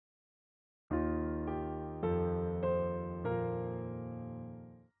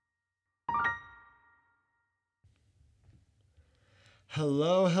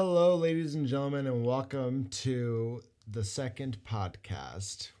Hello, hello, ladies and gentlemen, and welcome to the second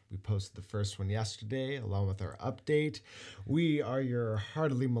podcast. We posted the first one yesterday along with our update. We are your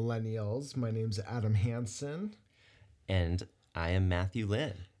heartily millennials. My name's Adam Hansen, And I am Matthew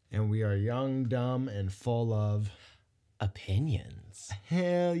Lynn. and we are young, dumb, and full of Opinions.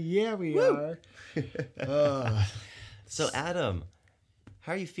 hell yeah, we are. So, Adam,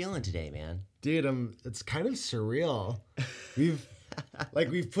 how are you feeling today, man? Dude, it's kind of surreal. We've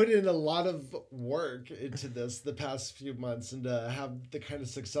we've put in a lot of work into this the past few months, and to have the kind of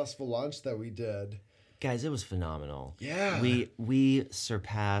successful launch that we did. Guys, it was phenomenal. Yeah. We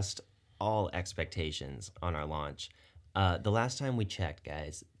surpassed all expectations on our launch. The last time we checked,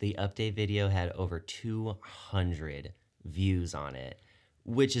 guys, the update video had over 200 views on it,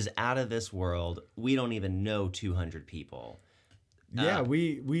 which is out of this world. We don't even know 200 people. Yeah,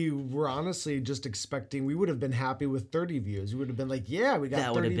 we were honestly just expecting we would have been happy with 30 views. We would have been like, yeah, we got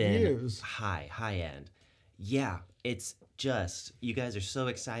That would 30 have been views. high end. Yeah, it's just, you guys are so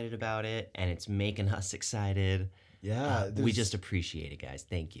excited about it, and it's making us excited. Yeah, We just appreciate it, guys.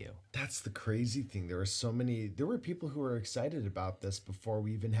 Thank you. that's the crazy thing. There were people who were excited about this before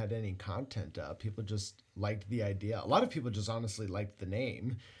we even had any content up. People just liked the idea. A lot of people just honestly liked the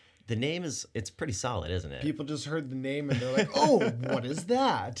name. The name it's pretty solid, isn't it? People just heard the name and they're like, oh, what is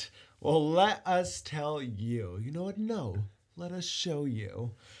that? Well, let us tell you. You know what? No, let us show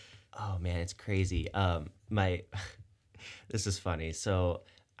you. Oh man, it's crazy. This is funny. So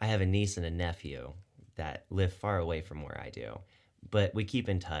I have a niece and a nephew that live far away from where I do, but we keep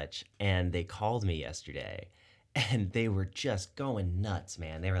in touch. And they called me yesterday, and they were just going nuts,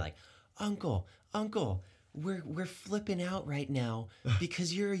 man. They were like, "Uncle, we're flipping out right now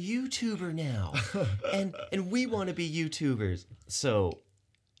because you're a YouTuber now, and we want to be YouTubers." So,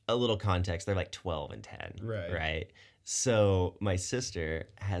 a little context: they're like 12 and 10, right? So my sister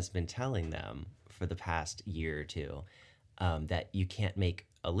has been telling them for the past year or two that you can't make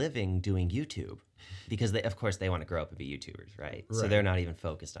a living doing YouTube because of course, they want to grow up and be YouTubers, right? So they're not even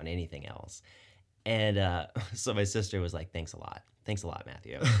focused on anything else. And so my sister was like, Thanks a lot,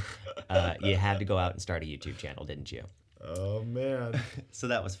 Matthew. You had to go out and start a YouTube channel, didn't you?" Oh, man. So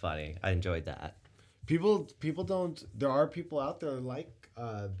that was funny. I enjoyed that. People don't, there are people out there like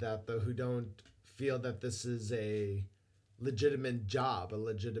that, though, who don't feel that this is a legitimate job, a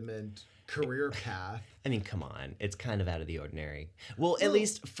legitimate career path. I mean, come on. It's kind of out of the ordinary. Well, at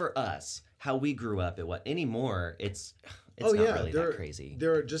least for us, how we grew up at what anymore, it's not really that crazy.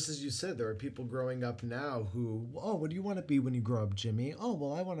 There are, just as you said, there are people growing up now who, oh, what do you want to be when you grow up, Jimmy? Oh,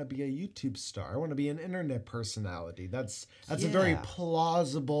 well, I want to be a YouTube star. I want to be an internet personality. That's a very Yeah.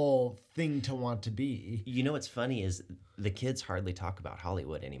 plausible thing to want to be. You know what's funny is the kids hardly talk about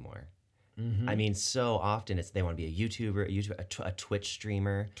Hollywood anymore. Mm-hmm. I mean, so often they want to be a YouTuber, a Twitch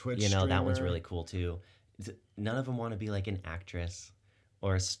streamer. That one's really cool too. None of them want to be like an actress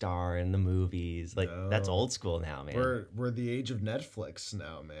or a star in the movies. Like that's old school now, man. We're the age of Netflix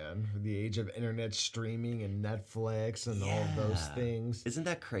now, man. We're the age of internet streaming and Netflix and all of those things. Isn't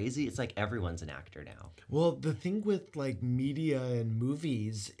that crazy? It's like everyone's an actor now. Well, the thing with like media and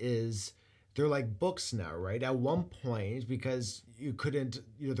movies is they're like books now, right? At one point, because you couldn't,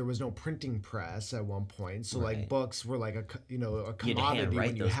 there was no printing press at one point, so like books were like a commodity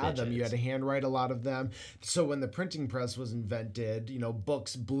when you had them. You had to handwrite a lot of them. So when the printing press was invented,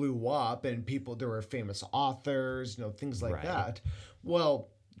 books blew up, and there were famous authors, things like that. Well,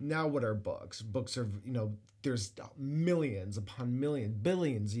 now what are books? Books are, there's millions upon millions,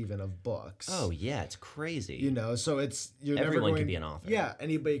 billions even of books. Oh yeah, it's crazy. So Everyone can be an author. Yeah,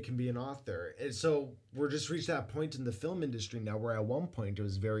 anybody can be an author. And so we're just reached that point in the film industry now where at one point it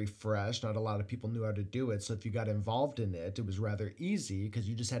was very fresh. Not a lot of people knew how to do it. So if you got involved in it, it was rather easy because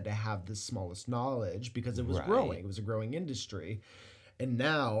you just had to have the smallest knowledge because it was growing. It was a growing industry. And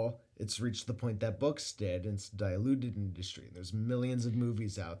now it's reached the point that books did, and it's a diluted industry. There's millions of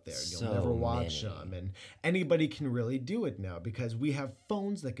movies out there, and you'll never watch them. And anybody can really do it now because we have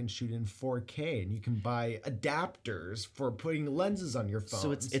phones that can shoot in 4K, and you can buy adapters for putting lenses on your phone.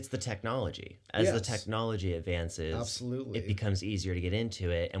 So it's the technology. As the technology advances, absolutely, it becomes easier to get into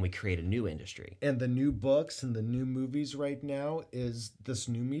it, and we create a new industry. And the new books and the new movies right now is this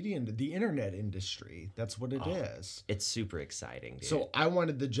new media, the internet industry. That's what it is. It's super exciting, dude. So I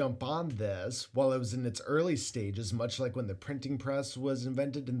wanted to jump on this while it was in its early stages, much like when the printing press was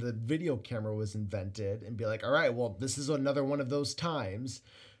invented and the video camera was invented, and be like, all right, well, this is another one of those times.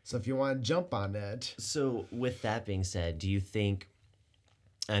 So if you want to jump on it. So with that being said, do you think,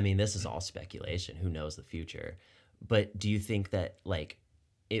 I mean, this is all speculation, who knows the future, but do you think that like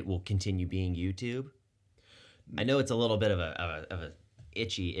it will continue being YouTube? I know it's a little bit of a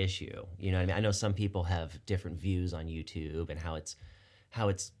itchy issue. You know what I mean? I know some people have different views on YouTube and how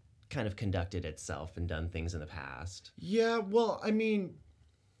it's kind of conducted itself and done things in the past. Yeah, well, I mean,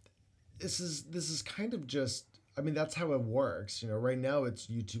 this is kind of just. I mean, that's how it works. Right now it's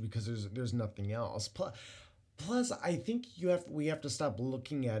YouTube because there's nothing else. Plus, I think we have to stop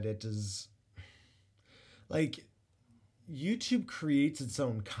looking at it as like YouTube creates its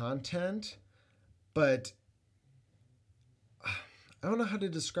own content, but I don't know how to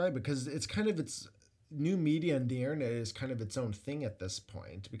describe it because it's new media and the internet is kind of its own thing at this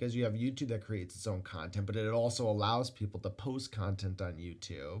point because you have YouTube that creates its own content, but it also allows people to post content on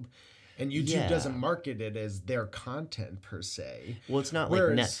YouTube. And YouTube doesn't market it as their content per se. Well, it's not like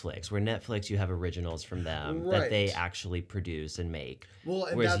Netflix, where Netflix you have originals from them that they actually produce and make.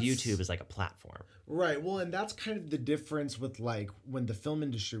 Whereas YouTube is like a platform. Right. Well, and that's kind of the difference with like when the film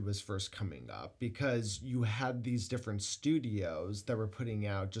industry was first coming up, because you had these different studios that were putting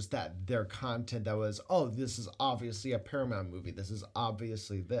out just their content that was, oh, this is obviously a Paramount movie. This is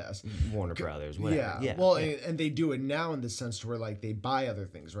obviously this. Warner Brothers, whatever. Yeah. Well, and they do it now in the sense to where like they buy other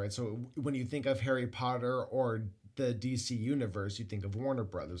things, right? So when you think of Harry Potter or the DC universe, you think of Warner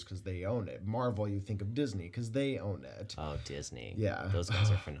Brothers because they own it. Marvel, you think of Disney because they own it. Oh, Disney. Yeah. Those guys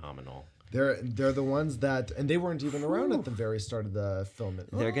are phenomenal. They're the ones that, and they weren't even around at the very start of the film.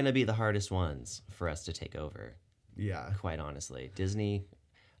 They're going to be the hardest ones for us to take over. Yeah. Quite honestly. Disney,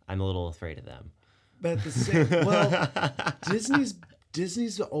 I'm a little afraid of them. But at the same, well,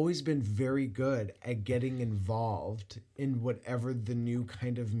 Disney's always been very good at getting involved in whatever the new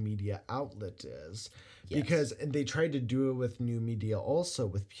kind of media outlet is. Yes. And they tried to do it with new media also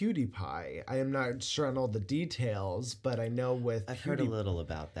with PewDiePie. I am not sure on all the details, but I know I've heard a little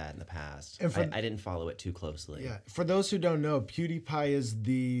about that in the past. I didn't follow it too closely. Yeah. For those who don't know, PewDiePie is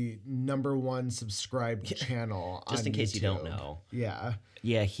the #1 subscribed channel Just in case YouTube. You don't know. Yeah.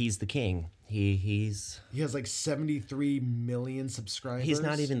 Yeah, he's the king. He has like 73 million subscribers. He's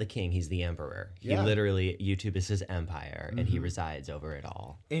not even the king, he's the emperor. He literally, YouTube is his empire, and he resides over it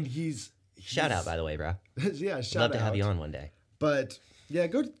all. And he's shout out, by the way, bro. Yeah, shout out. Love to have you on one day. But yeah,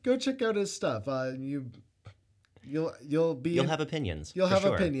 go check out his stuff. You'll have opinions. You'll have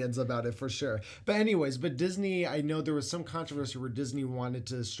opinions about it for sure. But anyways, Disney, I know there was some controversy where Disney wanted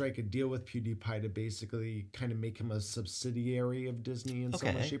to strike a deal with PewDiePie to basically kind of make him a subsidiary of Disney in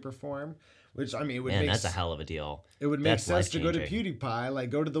some way, shape, or form. Which, I mean, it would make... that's a hell of a deal. It would make sense to go to PewDiePie, like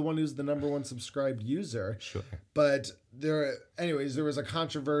go to the one who's the #1 subscribed user. Sure. But there was a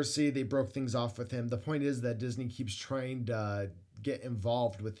controversy. They broke things off with him. The point is that Disney keeps trying to get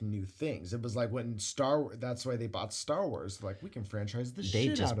involved with new things. It was like when that's why they bought Star Wars. Like, we can franchise the shit out of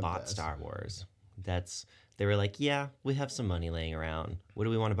this. They just bought Star Wars. They were like, yeah, we have some money laying around. What do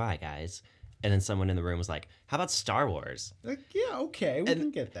we want to buy, guys? And then someone in the room was like, how about Star Wars? Like, yeah, okay, we can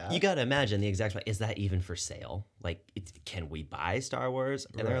get that. You got to imagine the exact, is that even for sale? Like, can we buy Star Wars?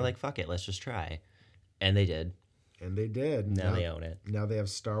 And they're like, fuck it, let's just try. And they did. And they did. Now they own it. Now they have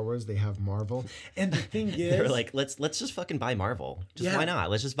Star Wars. They have Marvel. And the thing is, they were like, let's just fucking buy Marvel. Why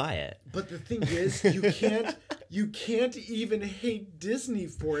not? Let's just buy it. But the thing is, you can't even hate Disney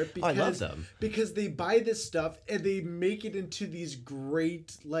for it because I love them. Because they buy this stuff and they make it into these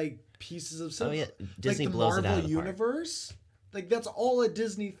great like pieces of stuff. Oh yeah, Disney like blows it out of the universe. Park. Like that's all a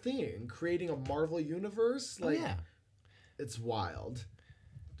Disney thing. Creating a Marvel universe. Like, yeah, it's wild.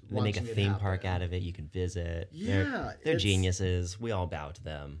 They make a theme park out of it. You can visit. Yeah. They're geniuses. We all bow to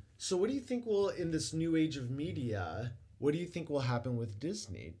them. So what do you think in this new age of media, what do you think will happen with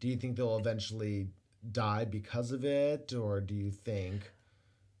Disney? Do you think they'll eventually die because of it? Or do you think,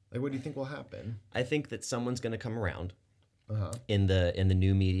 what do you think will happen? I think that someone's going to come around in the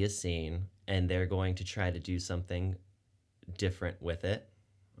new media scene, and they're going to try to do something different with it.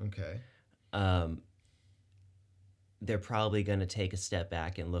 Okay. They're probably going to take a step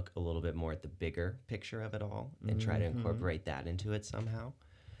back and look a little bit more at the bigger picture of it all and try to incorporate that into it somehow.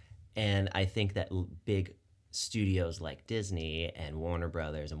 And I think that big studios like Disney and Warner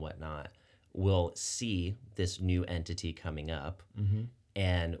Brothers and whatnot will see this new entity coming up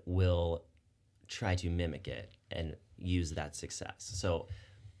and will try to mimic it and use that success. So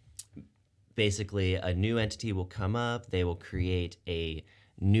basically, a new entity will come up. They will create a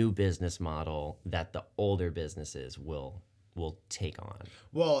new business model that the older businesses will take on.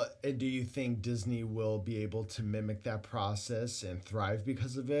 Well, and do you think Disney will be able to mimic that process and thrive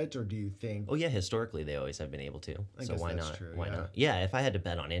because of it, or do you think? Oh yeah, historically they always have been able to. So why not? True, why not? Yeah, if I had to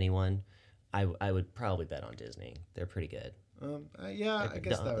bet on anyone, I would probably bet on Disney. They're pretty good. Yeah, I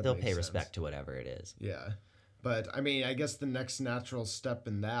guess they'll pay respect to whatever it is. Yeah. But, I mean, I guess the next natural step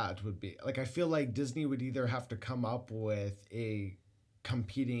in that would be, I feel like Disney would either have to come up with a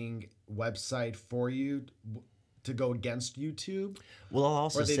competing website for you to go against YouTube, Well, I'll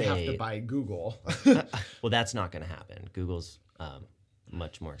also or they'd have to say, buy Google. well, that's not going to happen. Google's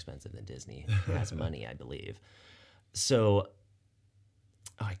much more expensive than Disney. Has money, I believe. So,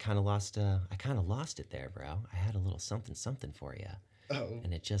 I kind of lost it there, bro. I had a little something for you,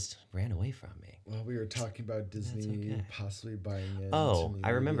 and it just ran away from me. Well, we were talking about Disney okay. possibly buying it. Oh, I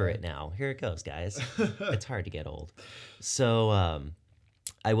remember it now. Here it goes, guys. It's hard to get old. So,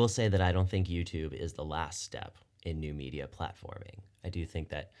 I will say that I don't think YouTube is the last step in new media platforming. I do think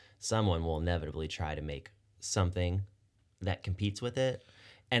that someone will inevitably try to make something that competes with it.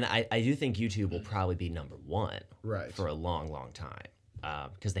 And I do think YouTube will probably be number one for a long, long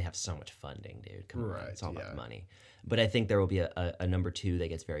time because they have so much funding, dude. Come on, it's all about the money. But I think there will be a number two that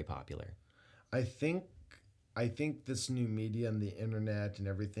gets very popular. I think this new media and the internet and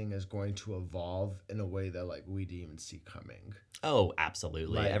everything is going to evolve in a way that like we didn't even see coming. Oh,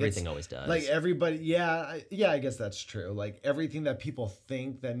 absolutely. Like, everything always does. Like everybody, I guess that's true. Like everything that people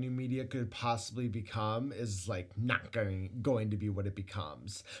think that new media could possibly become is like not going to be what it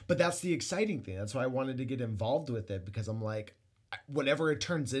becomes. But that's the exciting thing. That's why I wanted to get involved with it, because I'm like, whatever it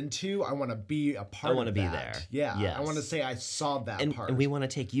turns into, I want to be a part of that. I want to be there. Yeah. Yes. I want to say I saw that part. And we want to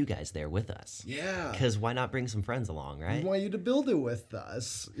take you guys there with us. Yeah. Because why not bring some friends along, right? We want you to build it with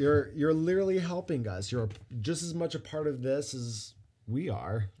us. You're literally helping us. You're just as much a part of this as we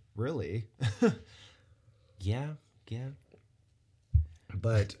are, really. Yeah.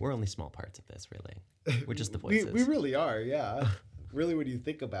 But we're only small parts of this, really. We're just the voices. We really are, yeah. Really, when you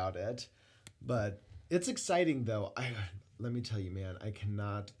think about it. But it's exciting, though. Let me tell you, man, I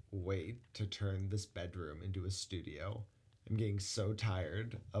cannot wait to turn this bedroom into a studio. I'm getting so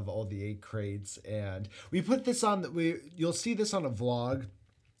tired of all the 8 crates, and we put this on. You'll see this on a vlog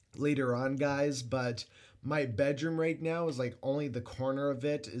later on, guys, but my bedroom right now is like only the corner of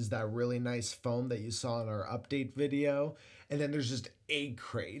it is that really nice foam that you saw in our update video. And then there's just egg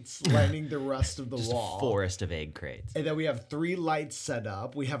crates lining the rest of the wall. A forest of egg crates. And then we have 3 lights set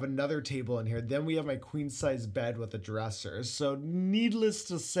up. We have another table in here. Then we have my queen size bed with a dresser. So needless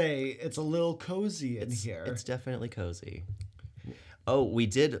to say, it's a little cozy in here. It's definitely cozy. Oh, we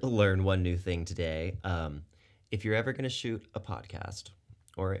did learn one new thing today. If you're ever going to shoot a podcast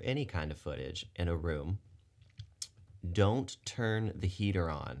or any kind of footage in a room, don't turn the heater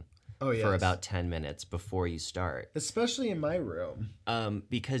on. For about 10 minutes before you start. Especially in my room.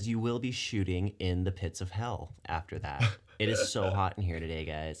 Because you will be shooting in the pits of hell after that. It is so hot in here today,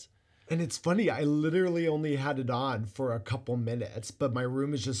 guys. And it's funny, I literally only had it on for a couple minutes, but my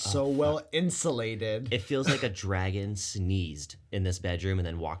room is just so well insulated. It feels like a dragon sneezed in this bedroom and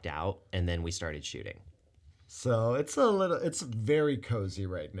then walked out, and then we started shooting. So it's very cozy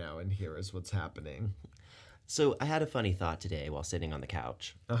right now in here is what's happening. So I had a funny thought today while sitting on the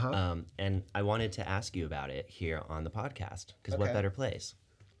couch, and I wanted to ask you about it here on the podcast, because what better place?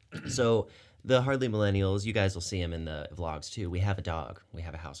 So the Hardly Millennials, you guys will see him in the vlogs too. We have a dog. We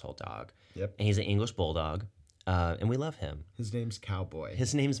have a household dog. Yep. And he's an English bulldog, and we love him. His name's Cowboy.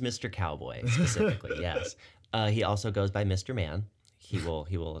 His name's Mr. Cowboy, specifically, yes. He also goes by Mr. Man. He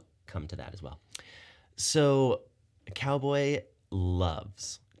will come to that as well. So Cowboy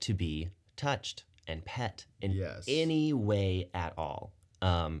loves to be touched and pet in any way at all.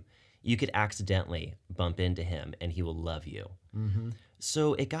 You could accidentally bump into him and he will love you. Mm-hmm.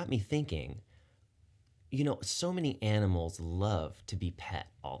 So it got me thinking, so many animals love to be pet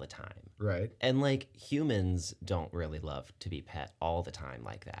all the time. Right. And like humans don't really love to be pet all the time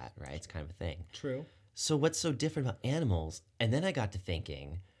like that, right? It's kind of a thing. True. So what's so different about animals? And then I got to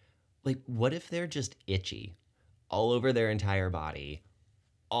thinking, like, what if they're just itchy all over their entire body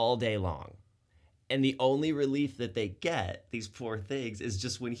all day long? And the only relief that they get, these poor things, is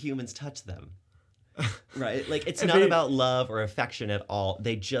just when humans touch them. Right? Like, it's not about love or affection at all.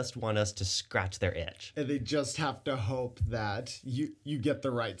 They just want us to scratch their itch. And they just have to hope that you get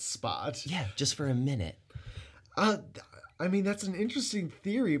the right spot. Yeah, just for a minute. I mean, that's an interesting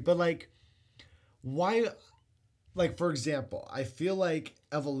theory, but like, why? Like, for example, I feel like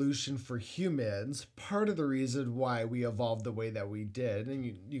evolution for humans, part of the reason why we evolved the way that we did, and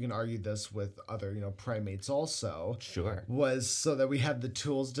you can argue this with other, primates also. Sure. Was so that we had the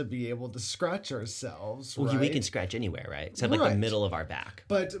tools to be able to scratch ourselves, well, right? We can scratch anywhere, right? Except like the middle of our back.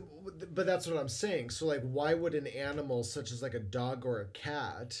 But that's what I'm saying. So like, why would an animal such as like a dog or a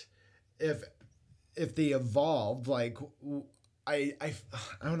cat, if they evolved, like... I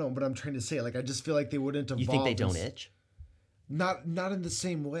don't know what I'm trying to say. Like, I just feel like they wouldn't evolve. You think they don't itch? Not in the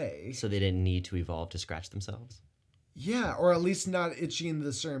same way. So they didn't need to evolve to scratch themselves? Yeah, or at least not itchy in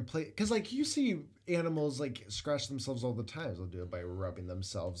the certain place. Because like you see animals like scratch themselves all the time. They'll do it by rubbing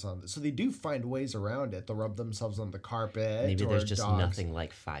themselves on. So they do find ways around it. They'll rub themselves on the carpet. Maybe or there's just dogs. nothing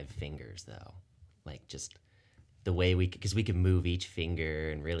like 5 fingers though. Like just the way because we can move each finger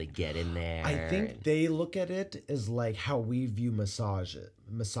and really get in there. I think and- they look at it as like how we view massages.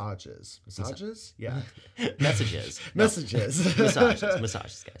 Yeah. messages. Messages.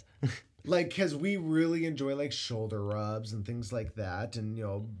 Massages, guys. Like, because we really enjoy like shoulder rubs and things like that, and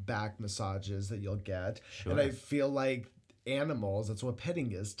back massages that you'll get. Sure. And I feel like animals, that's what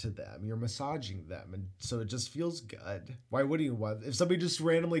petting is to them. You're massaging them, and so it just feels good. Why wouldn't you want? If somebody just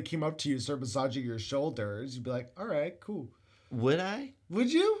randomly came up to you, start massaging your shoulders, you'd be like, all right, cool. Would I?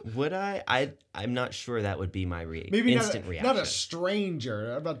 Would you? Would I? I'm not sure that would be my Maybe instant reaction. Not a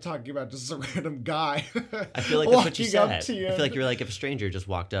stranger. I'm not talking about just a random guy. I feel like that's what you walking said. up to you. I feel like you're like if a stranger just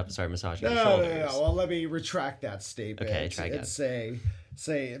walked up and started massaging your No. shoulders. Well, let me retract that statement. Okay, try again. And say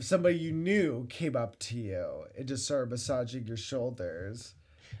if somebody you knew came up to you and just started massaging your shoulders.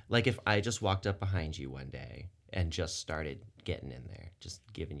 Like if I just walked up behind you one day and just started getting in there, just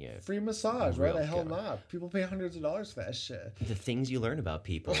giving you Free massage, why Real the hell good. not? People pay hundreds of dollars for that shit. the things you learn about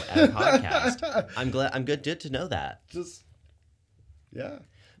people at a podcast. I'm good to know that. Just, yeah.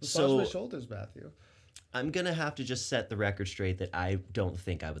 Massage So- my shoulders, Matthew. I'm gonna have to just set the record straight that I don't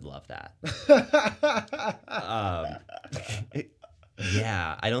think I would love that.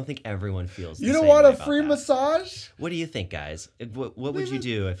 Yeah, I don't think everyone feels. You the don't same want way a about free that. massage? What do you think, guys? What would you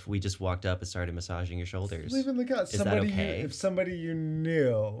do if we just walked up and started massaging your shoulders? Leave in the cut. Is that okay? If somebody you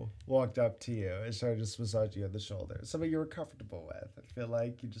knew walked up to you and started just massaging you on the shoulder, somebody you were comfortable with, I feel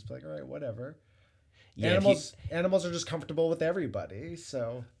like you'd just be like, all right, whatever. Yeah, if you- Animals are just comfortable with everybody,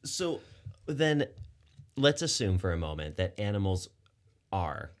 so So then let's assume for a moment that animals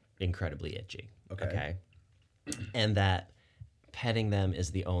are incredibly itchy. Okay. And that petting them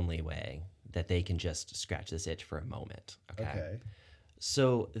is the only way that they can just scratch this itch for a moment. okay.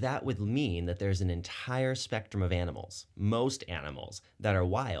 So that would mean that there's an entire spectrum of animals, most animals that are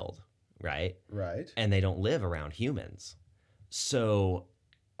wild, right? Right. And they don't live around humans. So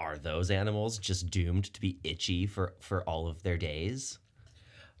are those animals just doomed to be itchy for all of their days?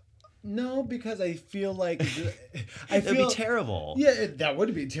 No, because I feel like That'd be terrible. Yeah, that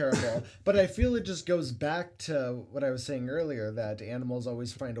would be terrible. But I feel it just goes back to what I was saying earlier, that animals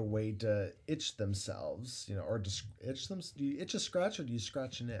always find a way to itch themselves, or just itch them. Do you itch a scratch or do you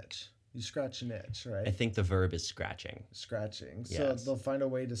scratch an itch? You scratch an itch, right? I think the verb is scratching. Scratching. Yes. So they'll find a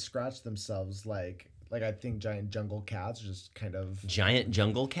way to scratch themselves, like I think giant jungle cats just kind of. Giant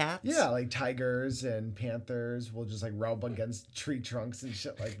jungle cats? Yeah, like tigers and panthers will just like rub against tree trunks and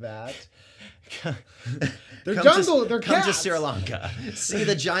shit like that. They're jungle. They're Come to cats. Sri Lanka. See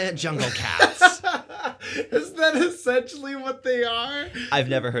the giant jungle cats. Is that essentially what they are? I've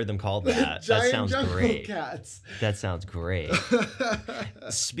never heard them called that. That Giant sounds jungle great. cats. That sounds great.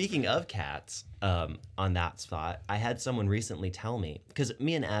 Speaking of cats, on that spot, I had someone recently tell me, because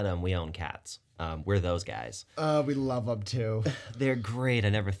me and Adam, we own cats. We're those guys. We love them too. They're great. I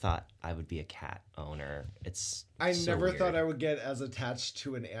never thought I would be a cat owner. I so never weird. thought I would get as attached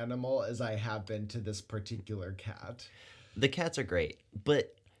to an animal as I have been to this particular cat. The cats are great,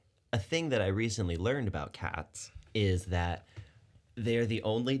 but a thing that I recently learned about cats is that they're the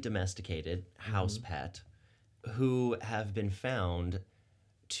only domesticated house pet who have been found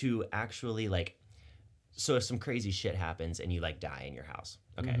to actually so if some crazy shit happens and you die in your house,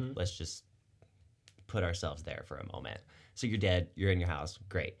 okay, let's just put ourselves there for a moment. So you're dead, you're in your house,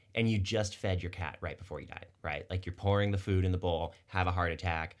 great. And you just fed your cat right before you died, right? Like you're pouring the food in the bowl, have a heart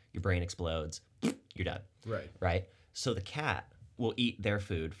attack, your brain explodes, you're done. Right. Right? So the cat will eat their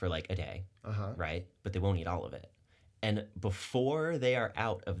food for a day, right? But they won't eat all of it. And before they are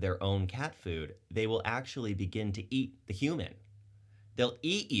out of their own cat food, they will actually begin to eat the human. They'll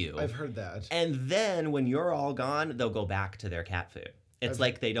eat you. I've heard that. And then when you're all gone, they'll go back to their cat food. It's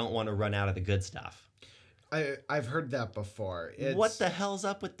like they don't want to run out of the good stuff. I've heard that before. What the hell's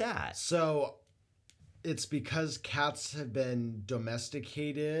up with that? So it's because cats have been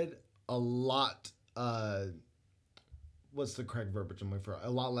domesticated a lot. What's the correct verbiage I'm looking for? A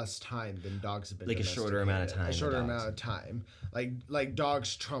lot less time than dogs have been Like a shorter amount of domesticated. time A shorter than amount of time. Like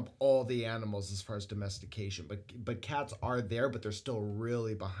dogs trump all the animals as far as domestication. But cats are there, but they're still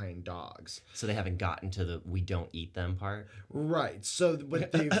really behind dogs. So they haven't gotten to the we don't eat them part? Right. So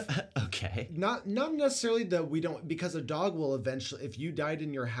what they've Okay. not necessarily that we don't, because a dog will eventually, if you died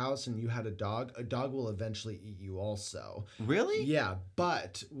in your house and you had a dog will eventually eat you also. Really? Yeah,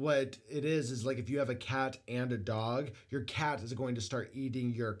 but what it is like if you have a cat and a dog, you're your cat is going to start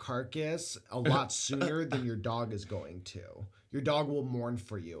eating your carcass a lot sooner than your dog is going to. Your dog will mourn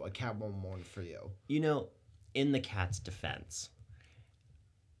for you. A cat won't mourn for you. You know, in the cat's defense,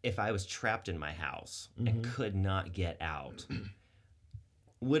 if I was trapped in my house and could not get out,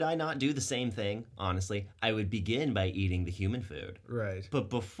 would I not do the same thing? Honestly, I would begin by eating the human food. Right.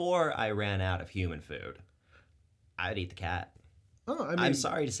 But before I ran out of human food, I'd eat the cat. Oh, I mean, I'm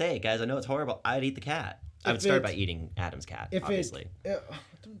sorry to say it, guys. I know it's horrible. I'd eat the cat. I would start by eating Adam's cat, obviously.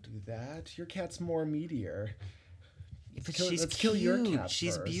 Don't do that. Your cat's more meatier. But she's cute. Kill your cat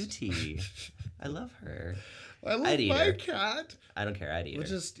She's first. beauty. I love her. I love I'd eat my her. cat. I don't care. I'd eat We'll her.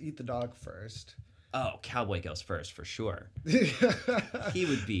 just eat the dog first. Oh, Cowboy goes first for sure. There's He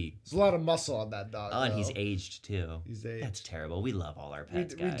would be. a lot of muscle on that dog. Oh, and he's though. aged too. He's aged. That's terrible. We love all our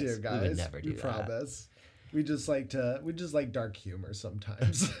pets, We guys. do, guys. We would never do we that. promise. We just like dark humor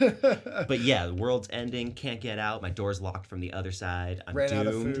sometimes. But yeah, the world's ending. Can't get out. My door's locked from the other side. I'm Ran doomed.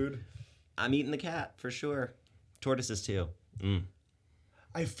 out of food. I'm eating the cat for sure. Tortoises too. Mm.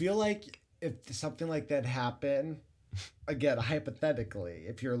 I feel like if something like that happened, again, hypothetically,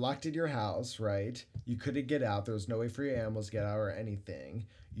 if you're locked in your house, right? You couldn't get out. There was no way for your animals to get out or anything.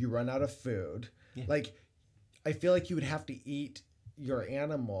 You run out of food. Yeah. Like, I feel like you would have to eat your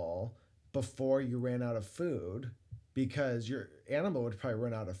animal before you ran out of food because your animal would probably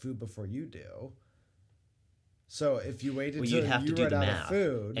run out of food before you do. So if you waited Well, until you'd have to you do run the out of math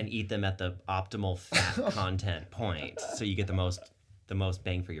food, and eat them at the optimal fat content point, so you get the most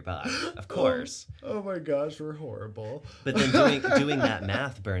bang for your buck. Of course. oh my gosh, we're horrible. But then doing that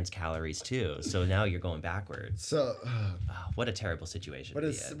math burns calories too. So now you're going backwards. So, Oh, what a terrible situation to be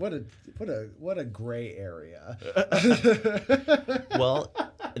in. what a gray area. Well,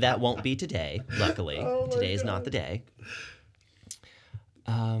 that won't be today. Luckily, Oh my today is not God. the day.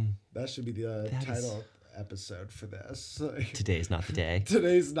 That should be the That is- title episode for this. Today's not the day.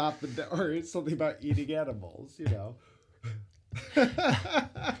 Today's not the day, or it's something about eating animals, you know.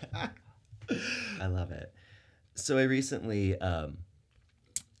 I love it. So I recently,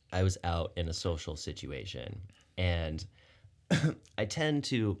 I was out in a social situation, and I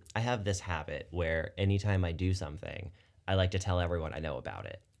have this habit where anytime I do something, I like to tell everyone I know about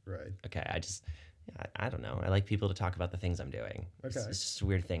it. Right. Okay, I don't know. I like people to talk about the things I'm doing. Okay. It's just a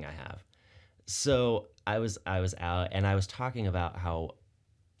weird thing I have. So I was out and I was talking about how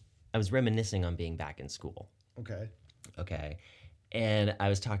I was reminiscing on being back in school. Okay. Okay. And I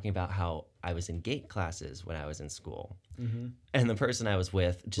was talking about how I was in gate classes when I was in school. Mm-hmm. And the person I was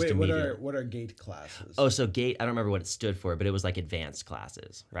with just Wait, immediately. what are gate classes? Oh, so gate, I don't remember what it stood for, but it was like advanced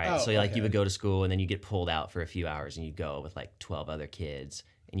classes, right? Oh, So like okay. you would go to school and then you get pulled out for a few hours and you go with like 12 other kids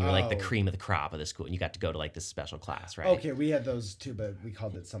and you were like the Oh. cream of the crop of the school and you got to go to like this special class, right? Okay, we had those too, but we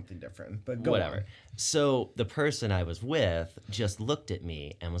called it something different. But go Whatever. on. So the person I was with just looked at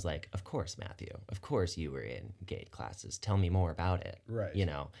me and was like, "Of course, Matthew. Of course you were in gate classes. Tell me more about it." Right. You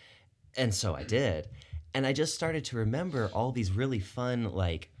know. And so I did. And I just started to remember all these really fun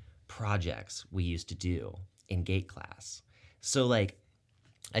like projects we used to do in gate class. So like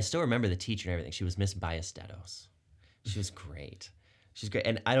I still remember the teacher and everything. She was Miss Ballesteros. She was great. She's great.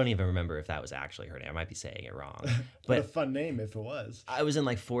 And I don't even remember if that was actually her name. I might be saying it wrong. What a But fun name if it was. I was in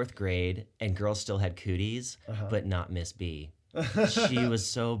like 4th grade and girls still had cooties, but not Miss B. She was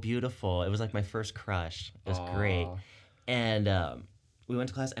so beautiful. It was like my first crush. It was great. Aw. And we went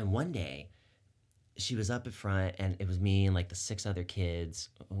to class, and one day she was up at front, and it was me and like the 6 other kids.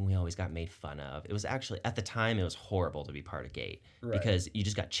 And we always got made fun of. It was actually, at the time, it was horrible to be part of Gate Right. because you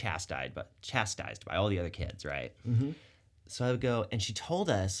just got chastised by all the other kids, right? Mm-hmm. So I would go, and she told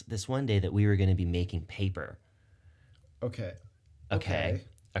us this one day that we were going to be making paper. Okay.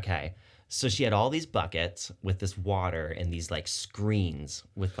 Okay. So she had all these buckets with this water and these like screens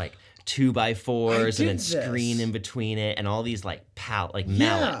with like 2x4s and then did screen this. in between it and all these like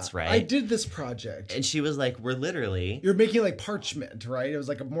mallets, Yeah, right? I did this project. And she was like, "We're literally." You're making like parchment, right? It was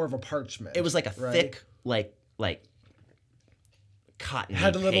like more of a parchment. It was like a right? thick like cotton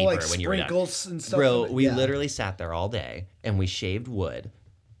Had a little paper like when you were done. sprinkles and stuff. Bro, in it. we Yeah. literally sat there all day and we shaved wood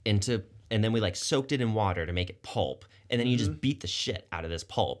and then we like soaked it in water to make it pulp. And then you just beat the shit out of this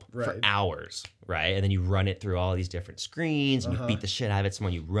pulp for Right. hours, right? And then you run it through all these different screens and you beat the shit out of it. So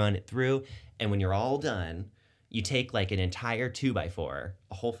when you run it through, and when you're all done, you take like an entire 2x4,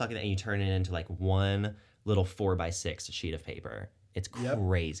 a whole fucking thing, and you turn it into like one little 4x6 sheet of paper. It's Yep.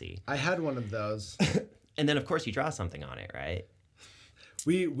 crazy. I had one of those. And then of course you draw something on it, right?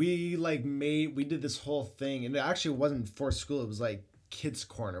 we did this whole thing, and it actually wasn't for school. It was like Kids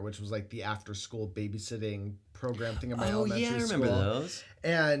Corner, which was like the after school babysitting program thing in my Oh elementary yeah, I school. remember those.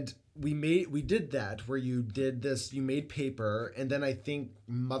 And we did that where you made paper, and then I think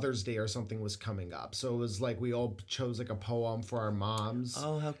Mother's Day or something was coming up. So it was like we all chose like a poem for our moms.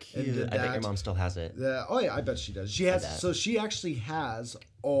 Oh, how and cute! did I bet your that. mom still has it. Oh yeah, I bet she does. She actually has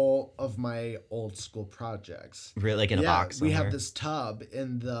all of my old school projects. Really, like in a box we somewhere? have this tub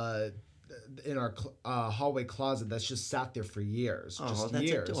in our hallway closet that's just sat there for years. Oh, just that's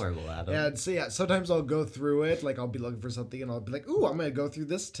years. adorable, Adam. And so yeah, sometimes I'll go through it, like I'll be looking for something and I'll be like, ooh, I'm gonna go through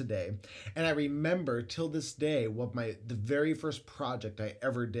this today. And I remember till this day the very first project I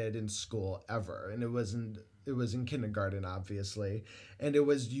ever did in school ever. And it was in kindergarten, obviously. And it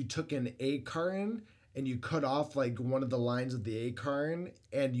was, you took an acorn and you cut off like one of the lines of the acorn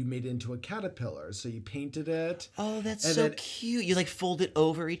and you made it into a caterpillar. So you painted it. Oh, that's and so then- cute. You like fold it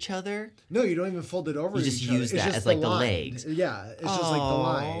over each other. No, you don't even fold it over. You just each other. use It's that just as, like, the line. legs. Yeah, it's just like the Aw.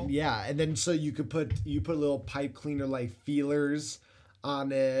 line. Yeah, and then so you put little pipe cleaner like feelers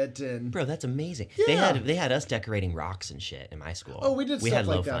on it, and Bro, that's amazing. Yeah. They had us decorating rocks and shit in my school. oh, we did stuff had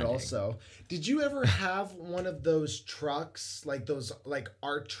low like that funding. also. Did you ever have one of those trucks, like those like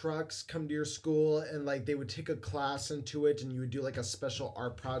art trucks, come to your school and like they would take a class into it, and you would do like a special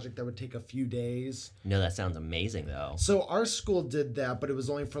art project that would take a few days? No, that sounds amazing though. So our school did that, but it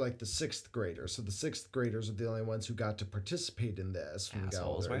was only for like the 6th graders. So the 6th graders are the only ones who got to participate in this. When we got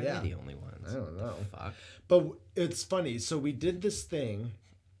Assholes. older. Why are Yeah. they the only ones? I don't know. Fuck. But it's funny. So we did this thing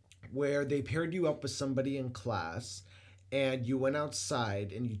where they paired you up with somebody in class, and you went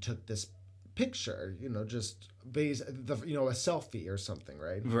outside and you took this picture. Just a selfie or something,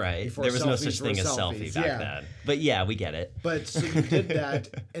 right? Right. Before There was no selfies such were thing as selfies. selfie back Yeah. then. But yeah, we get it. But so you did that,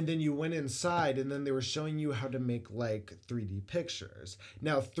 and then you went inside, and then they were showing you how to make like 3D pictures.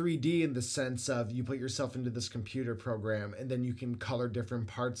 Now 3D in the sense of you put yourself into this computer program, and then you can color different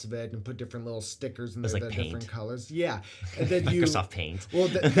parts of it and put different little stickers in there like that are Paint. different colors. Yeah, and then Microsoft Paint. Well,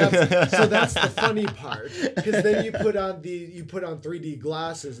 that's the funny part, because then you put on 3D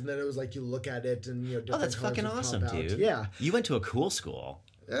glasses, and then it was like you look at it and different Oh, that's colors fucking would pop awesome, out. dude. Yeah, You went to a cool school.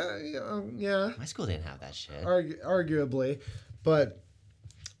 yeah. My school didn't have that shit. Arguably, but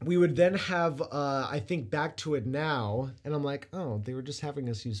we would then have I think back to it now, and I'm like, oh, they were just having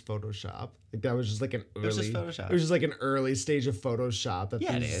us use Photoshop. Like that was just like an early. was just Photoshop. It was just like an early stage of Photoshop that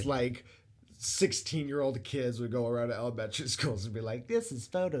Yeah, these dude. like 16-year-old kids would go around to elementary schools and be like, this is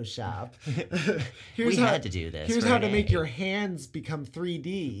Photoshop. We had to do this Here's for how an to make A. your hands become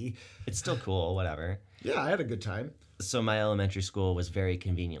 3D. It's still cool, whatever. Yeah, I had a good time. So my elementary school was very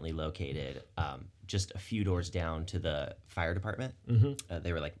conveniently located, just a few doors down to the fire department.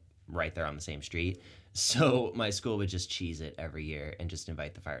 They were like right there on the same street. So my school would just cheese it every year and just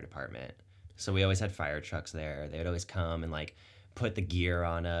invite the fire department. So we always had fire trucks there. They would always come and like put the gear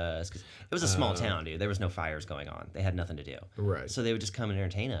on us, 'cause it was a small town, dude. There was no fires going on. They had nothing to do. Right. So they would just come and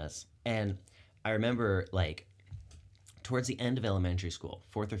entertain us. And I remember like towards the end of elementary school,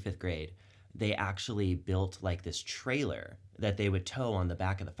 4th or 5th grade, they actually built like this trailer that they would tow on the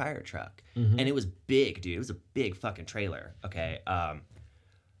back of the fire truck. And it was big, dude. It was a big fucking trailer. Okay.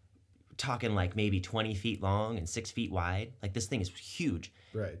 Talking like maybe 20 feet long and 6 feet wide. Like this thing is huge.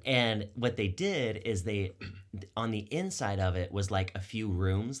 Right. And what they did is on the inside of it was like a few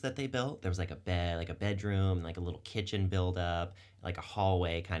rooms that they built. There was like a bed, like a bedroom, and like a little kitchen build up, like a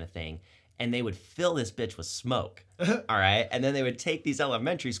hallway kind of thing. And they would fill this bitch with smoke. All right. And then they would take these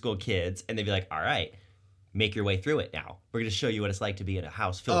elementary school kids and they'd be like, all right, make your way through it now. We're going to show you what it's like to be in a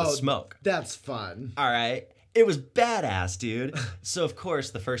house filled with smoke. That's fun. All right. It was badass, dude. So, of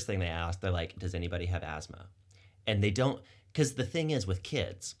course, the first thing they asked, they're like, does anybody have asthma? And they don't, because the thing is with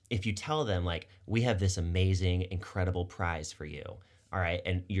kids, if you tell them, like, we have this amazing, incredible prize for you, all right,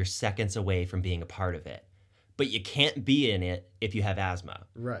 and you're seconds away from being a part of it, but you can't be in it if you have asthma.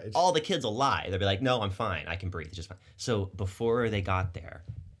 Right. All the kids will lie. They'll be like, no, I'm fine. I can breathe. It's just fine. So before they got there,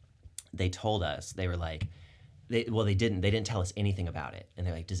 they told us, they were like, they didn't tell us anything about it. And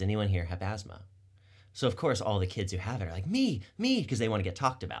they're like, does anyone here have asthma? So of course, all the kids who have it are like, me, because they want to get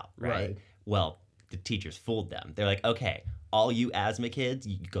talked about, right? Right. Well, the teachers fooled them. They're like, okay, all you asthma kids,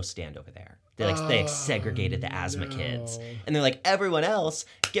 you go stand over there. They segregated the asthma kids. And they're like, everyone else,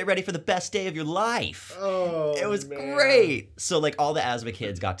 get ready for the best day of your life. Oh, It was man. great. So like all the asthma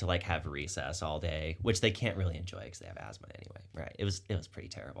kids got to like have recess all day, which they can't really enjoy because they have asthma anyway. Right. It was pretty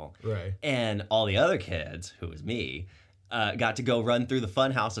terrible. Right. And all the other kids, who was me, got to go run through the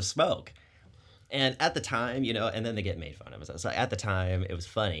fun house of smoke. And at the time, and then they get made fun of. So at the time, it was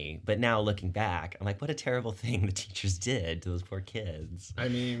funny. But now looking back, I'm like, what a terrible thing the teachers did to those poor kids. I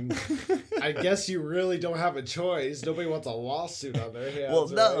mean, I guess you really don't have a choice. Nobody wants a lawsuit on their hands. Well,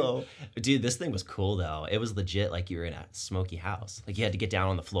 no. Right? Dude, this thing was cool, though. It was legit like you were in a smoky house. Like you had to get down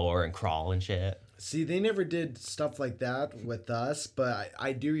on the floor and crawl and shit. See, they never did stuff like that with us, but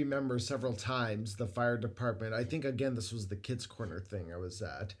I do remember several times the fire department. I think, again, this was the kids' corner thing I was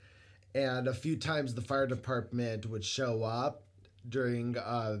at. And a few times the fire department would show up during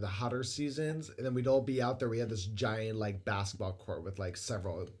the hotter seasons, and then we'd all be out there. We had this giant like basketball court with like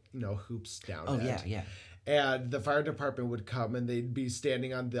several hoops down it. Yeah. And the fire department would come, and they'd be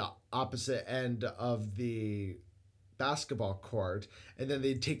standing on the opposite end of the basketball court, and then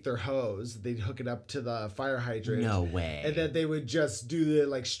they'd take their hose, they'd hook it up to the fire hydrant. No way. And then they would just do it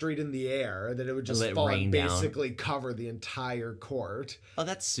like straight in the air, and then it would just fall and basically cover the entire court. Oh,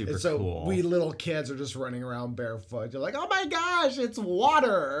 that's super so cool. We little kids are just running around barefoot. You're like, oh my gosh, it's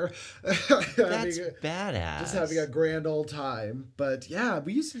water. That's badass. Just having a grand old time. But yeah,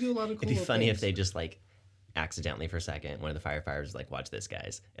 we used to do a lot of cool It'd be funny things. if they just like accidentally for a second, one of the firefighters was like, watch this,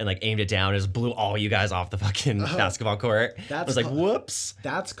 guys, and like aimed it down and just blew all you guys off the fucking basketball court. I was like, whoops.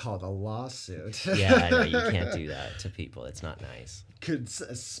 That's called a lawsuit. Yeah, no, you can't do that to people. It's not nice. Could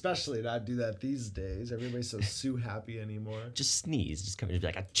especially not do that these days. Everybody's so Sue happy anymore. Just sneeze. Just come in and be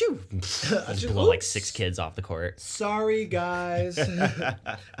like, achoo. Just blow like 6 kids off the court. Sorry, guys.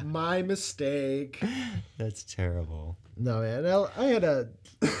 My mistake. That's terrible. No, man. I had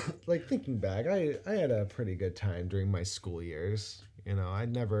like thinking back, I had a pretty good time during my school years. I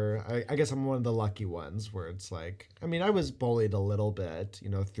guess I'm one of the lucky ones where it's like, I mean, I was bullied a little bit,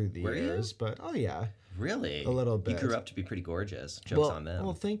 through the years, but oh yeah. Really? A little bit. You grew up to be pretty gorgeous. Jokes on them.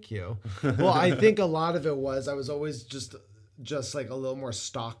 Well, thank you. Well, I think a lot of it was I was always just like a little more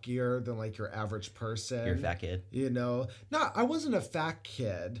stockier than like your average person. You're a fat kid. No, I wasn't a fat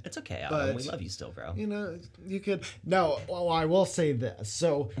kid. It's okay, Alan. We love you still, bro. You could. No, well, I will say this.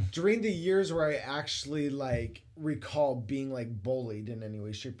 So during the years where I actually like recall being like bullied in any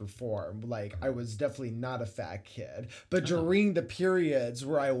way, shape, or form, like I was definitely not a fat kid. But during the periods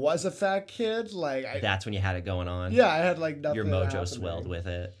where I was a fat kid, like that's when you had it going on. Yeah, I had like nothing. Your mojo swelled with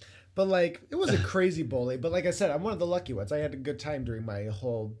it. But like it was a crazy bully. But like I said, I'm one of the lucky ones. I had a good time during my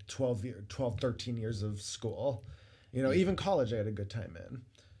whole 13 years of school. Even college I had a good time in.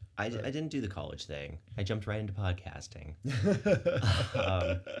 I didn't do the college thing. I jumped right into podcasting.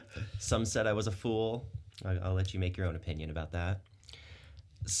 Some said I was a fool. I'll let you make your own opinion about that.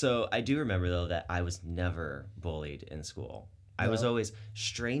 So I do remember, though, that I was never bullied in school. No. I was always,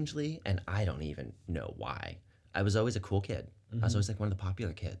 strangely, and I don't even know why, I was always a cool kid. Mm-hmm. I was always like one of the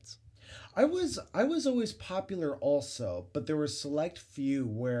popular kids. I was always popular also, but there were select few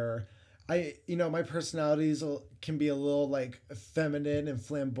where my personalities can be a little like feminine and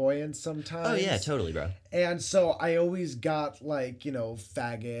flamboyant sometimes. Oh yeah, totally, bro. And so I always got like,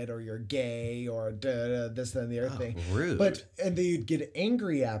 faggot or you're gay or this, that, and the other thing. Rude. And they'd get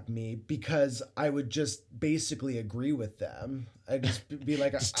angry at me because I would just basically agree with them. I'd just be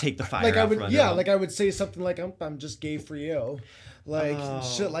like, just take the fire like out I would, from yeah, them. Like I would say something like, I'm just gay for you. Like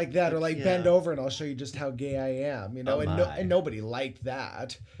shit like that, or like bend over and I'll show you just how gay I am, and nobody liked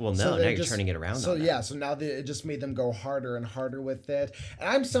that. Well, no, now you're turning it around. So yeah, so now it just made them go harder and harder with it. And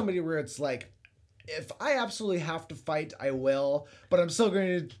I'm somebody where it's like, if I absolutely have to fight, I will, but I'm still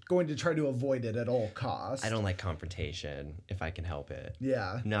going to try to avoid it at all costs. I don't like confrontation if I can help it.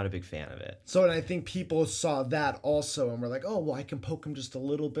 Yeah. Not a big fan of it. So, and I think people saw that also and were like, oh, well, I can poke him just a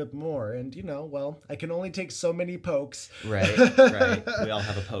little bit more. And, I can only take so many pokes. Right. We all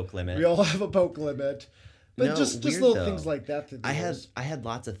have a poke limit. But no, just weird, little though. things like that. I had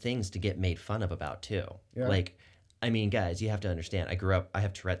lots of things to get made fun of about, too. Yeah. Like, I mean, guys, you have to understand, I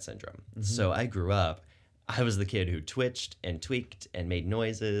have Tourette syndrome. Mm-hmm. So I grew up, I was the kid who twitched and tweaked and made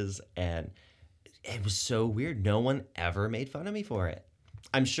noises, and it was so weird. No one ever made fun of me for it.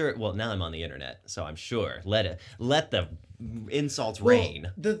 I'm sure, well, now I'm on the internet, so I'm sure. Let the insults rain.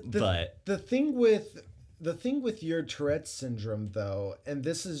 The thing with your Tourette syndrome, though, and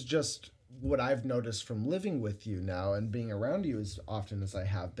this is just what I've noticed from living with you now and being around you as often as I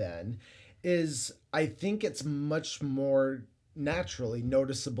have been, is I think it's much more naturally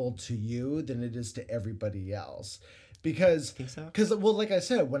noticeable to you than it is to everybody else. Because, well, like I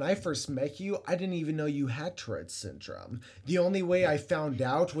said, when I first met you, I didn't even know you had Tourette syndrome. The only way I found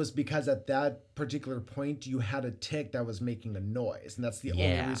out was because at that particular point you had a tick that was making a noise, and that's the only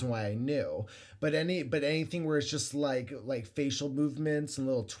Yeah. reason why I knew. But anything where it's just like facial movements and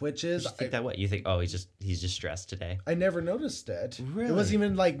little twitches, You think that what? You think, oh, he's just stressed today? I never noticed it. It Really?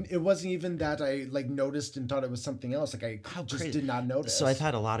 wasn't even that I like noticed and thought it was something else. Like I just crazy. did not notice. So I've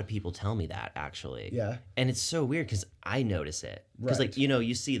had a lot of people tell me that actually. Yeah. And it's so weird because I notice it. Because Right. like, you know,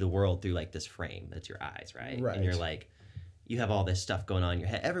 you see the world through like this frame that's your eyes, right? Right. And you're like, you have all this stuff going on in your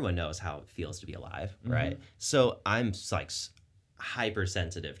head. Everyone knows how it feels to be alive, Mm-hmm. right? So I'm like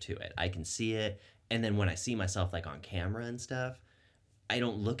hypersensitive to it. I can see it. And then when I see myself like on camera and stuff, I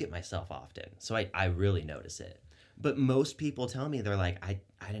don't look at myself often. So I really notice it. But most people tell me, they're like, I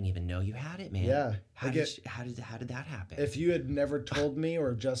didn't even know you had it, man. Yeah. How I did get- how did that happen? If you had never told me,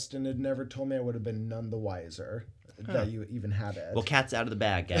 or Justin had never told me, I would have been none the wiser that you even had it. Well, cat's out of the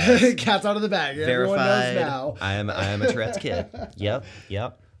bag, guys. Cat's out of the bag. Everyone Verified. knows now. I am a Tourette's kid. Yep.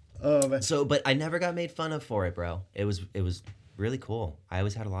 Man. So, but I never got made fun of for it, bro. It was really cool. I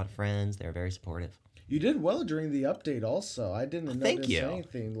always had a lot of friends. They were very supportive. You did well during the update. Also, I didn't Thank notice you.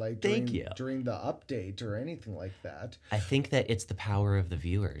 anything like Thank you. during the update or anything like that. I think that it's the power of the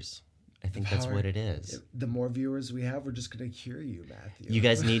viewers. I think that's power- what it is. The more viewers we have, we're just gonna cure you, Matthew. You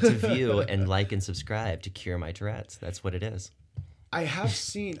guys need to view and like and subscribe to cure my Tourette's. That's what it is. I have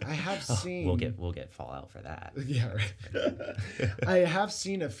seen. We'll get fallout for that. Yeah, right. I have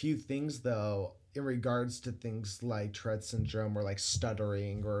seen a few things though in regards to things like Tourette syndrome or like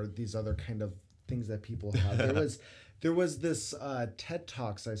stuttering or these other kind of things that people have. There was this TED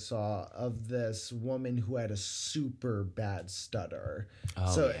Talks I saw of this woman who had a super bad stutter.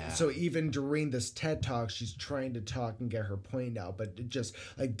 Oh, So even during this TED Talk, she's trying to talk and get her point out, but it just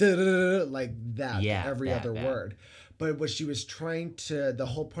like like that Yeah, every bad, other bad. word. But what she was trying to, the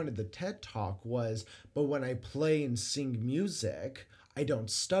whole point of the TED Talk was, but when I play and sing music, I don't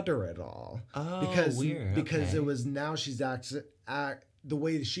stutter at all. Oh, weird. Because Okay. it was now she's the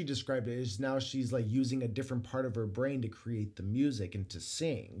way she described it is now she's like using a different part of her brain to create the music and to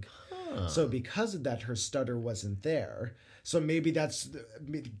sing. So because of that, her stutter wasn't there. So maybe that's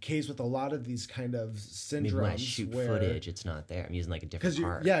the case with a lot of these kind of syndromes. Maybe when I shoot where, footage, it's not there. I'm using like a different because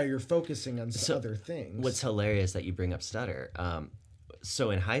part. you're focusing on other things. What's hilarious that you bring up stutter.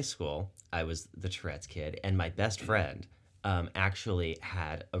 So in high school, I was the Tourette's kid, and my best friend actually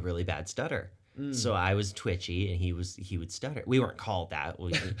had a really bad stutter. So I was twitchy, and he would stutter. We weren't called that,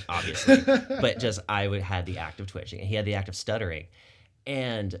 obviously, but just I would had the act of twitching, and he had the act of stuttering.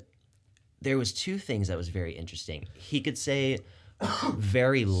 And there was two things that was very interesting. He could say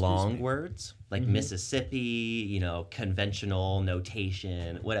very long words like Mississippi, conventional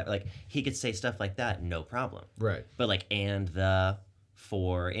notation, whatever. Like he could say stuff like that, no problem. Right. But like and the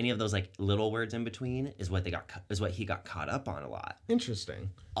for any of those like little words in between is what he got caught up on a lot. Interesting.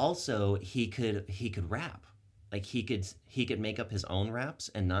 Also, he could rap. Like he could make up his own raps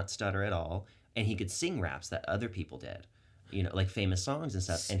and not stutter at all, and he could sing raps that other people did. Like famous songs and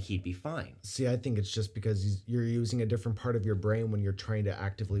stuff, and he'd be fine. See, I think it's just because you're using a different part of your brain when you're trying to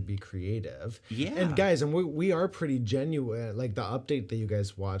actively be creative. Yeah. And guys, and we are pretty genuine. Like the update that you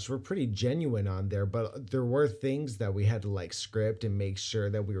guys watched, we're pretty genuine on there. But there were things that we had to like script and make sure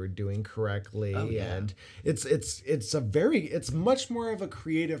that we were doing correctly. Oh, yeah. And it's much more of a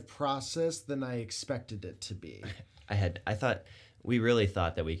creative process than I expected it to be. We really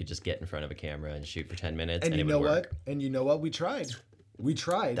thought that we could just get in front of a camera and shoot for 10 minutes And and you it know would what? work. And you know what? We tried.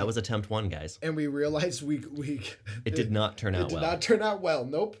 That was attempt one, guys. And we realized It did not turn out It did well. not turn out well.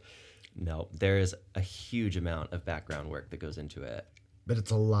 Nope. No, there is a huge amount of background work that goes into it. But it's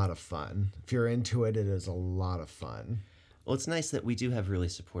a lot of fun. If you're into it, it is a lot of fun. Well, it's nice that we do have really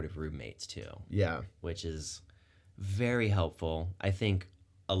supportive roommates too, Yeah. which is very helpful. I think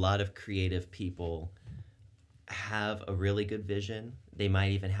a lot of creative people have a really good vision. They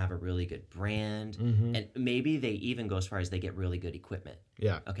might even have a really good brand. And maybe they even go as far as they get really good equipment.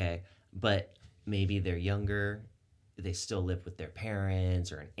 Yeah. Okay. But maybe they're younger. They still live with their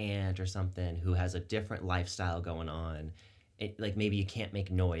parents or an aunt or something who has a different lifestyle going on. Like maybe you can't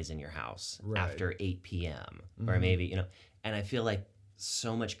make noise in your house Right. after 8 p.m. Or maybe, and I feel like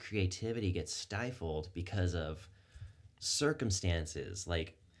so much creativity gets stifled because of circumstances.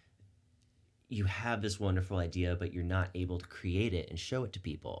 Like you have this wonderful idea, but you're not able to create it and show it to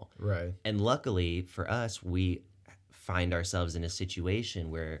people. Right. And luckily for us, we find ourselves in a situation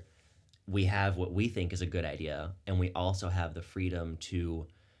where we have what we think is a good idea, and we also have the freedom to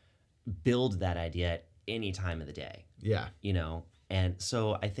build that idea at any time of the day, Yeah. And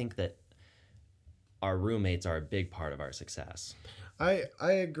so I think that our roommates are a big part of our success. I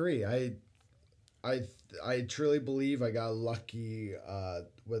agree. I truly believe I got lucky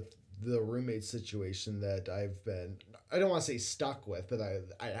with the roommate situation that I don't want to say stuck with, but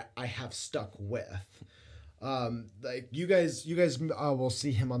I have stuck with. Like you guys will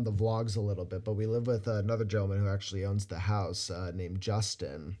see him on the vlogs a little bit, but we live with another gentleman who actually owns the house, named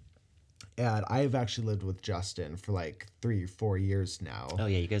Justin. And I've actually lived with Justin for like 3 or 4 years now. Oh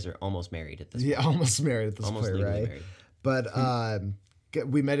yeah, you guys are almost married at this Yeah, point. almost married at this Almost point, legally right? married. But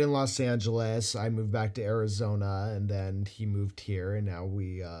we met in Los Angeles. I moved back to Arizona, and then he moved here, and now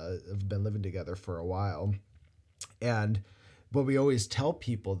we have been living together for a while. And what we always tell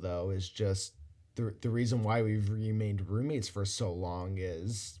people, though, is just the reason why we've remained roommates for so long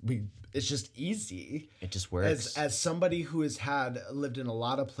is it's just easy. It just works. As somebody who has lived in a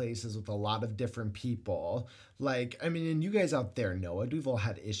lot of places with a lot of different people, like, I mean, and you guys out there know it. We've all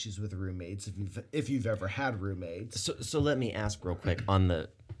had issues with roommates if you've ever had roommates. So let me ask real quick on the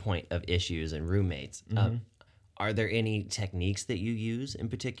point of issues and roommates. Are there any techniques that you use in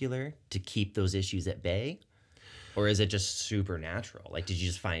particular to keep those issues at bay? Or is it just supernatural? Like, did you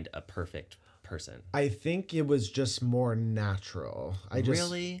just find a perfect person? I think it was just more natural.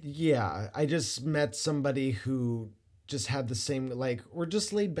 Really? Yeah. I just met somebody who just had the same, like, we're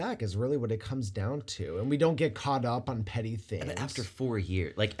just laid back is really what it comes down to. And we don't get caught up on petty things. And after 4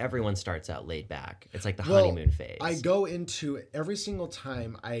 years, like everyone starts out laid back. It's like the Well, honeymoon phase. I go into every single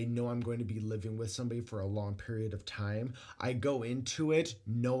time I know I'm going to be living with somebody for a long period of time. I go into it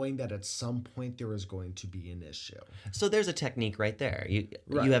knowing that at some point there is going to be an issue. So there's a technique right there. You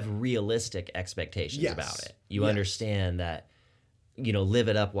Right. you have realistic expectations Yes. about it. You Yes. understand that, live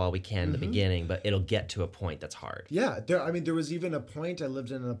it up while we can in the beginning, but it'll get to a point that's hard. Yeah, there was even a point I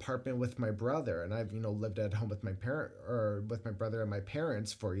lived in an apartment with my brother, and I've lived at home with my with my brother and my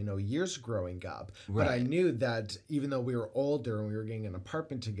parents for years growing up. But I Right. knew that even though we were older and we were getting an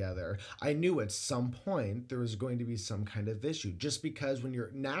apartment together, I knew at some point there was going to be some kind of issue. Just because when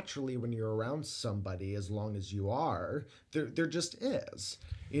you're around somebody, as long as you are, there just is.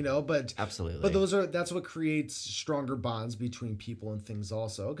 But Absolutely. But that's what creates stronger bonds between people and things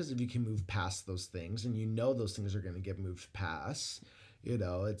also, because if you can move past those things and those things are going to get moved past,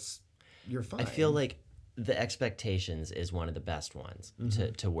 you're fine. I feel like the expectations is one of the best ones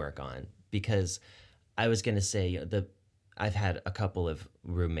to work on, because I was going to say I've had a couple of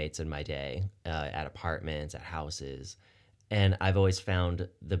roommates in my day, at apartments, at houses, and I've always found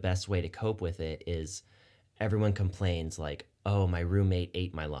the best way to cope with it is everyone complains like, oh, my roommate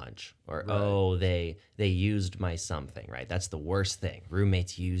ate my lunch, or oh, they used my something, right? That's the worst thing.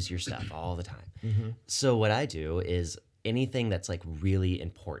 Roommates use your stuff all the time. So what I do is anything that's like really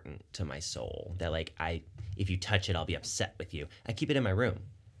important to my soul, that like if you touch it, I'll be upset with you, I keep it in my room.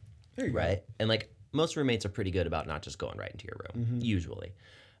 There you Right? And like most roommates are pretty good about not just going right into your room, usually.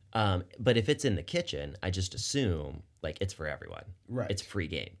 But if it's in the kitchen, I just assume like it's for everyone. Right. It's free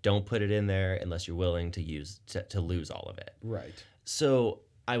game. Don't put it in there unless you're willing to lose all of it. Right. So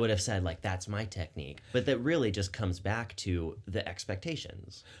I would have said like that's my technique, but that really just comes back to the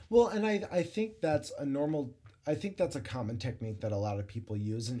expectations. Well, and I think that's a common technique that a lot of people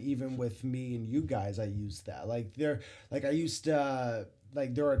use, and even with me and you guys, I use that. I used to.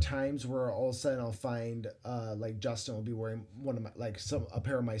 Like there are times where all of a sudden I'll find like Justin will be wearing one of my a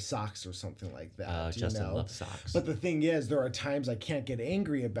pair of my socks or something like that. Justin loves socks. But the thing is, there are times I can't get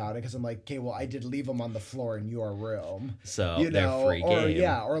angry about it because I'm like, okay, well, I did leave them on the floor in your room. So they're free game.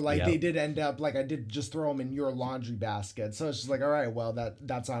 Or like Yep. they did end up like I did just throw them in your laundry basket. So it's just like, all right, well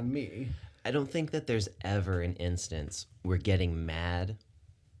that's on me. I don't think that there's ever an instance where getting mad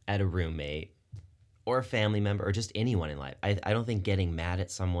at a roommate or a family member or just anyone in life, I don't think getting mad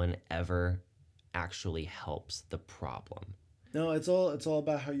at someone ever actually helps the problem. No, it's all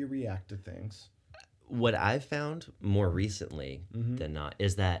about how you react to things. What I've found more recently than not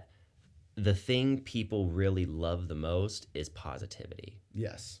is that the thing people really love the most is positivity.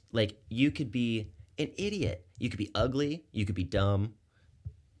 Yes. Like you could be an idiot, you could be ugly, you could be dumb,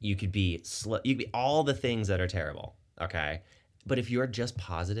 you could be you could be all the things that are terrible, okay? But if you're just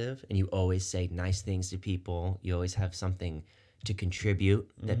positive and you always say nice things to people, you always have something to contribute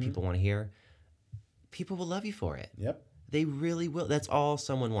that people want to hear, people will love you for it. Yep. They really will. That's all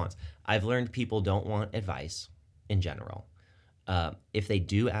someone wants. I've learned people don't want advice in general. If they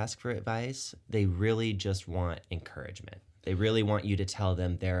do ask for advice, they really just want encouragement. They really want you to tell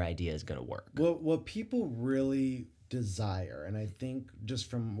them their idea is going to work. What people really desire, and I think just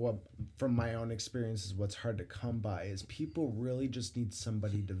from my own experiences, what's hard to come by is people really just need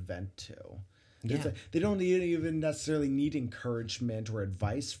somebody to vent to. Yeah. They don't even necessarily need encouragement or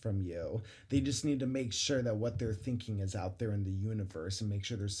advice from you. They just need to make sure that what they're thinking is out there in the universe and make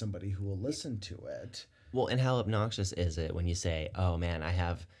sure there's somebody who will listen to it. Well, and how obnoxious is it when you say, oh man, I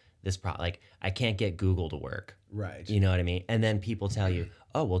have like I can't get Google to work. Right. You know what I mean? And then people tell you,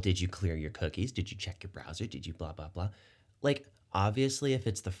 oh, well, did you clear your cookies? Did you check your browser? Did you blah, blah, blah? Like, obviously, if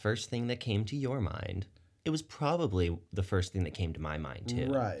it's the first thing that came to your mind, it was probably the first thing that came to my mind,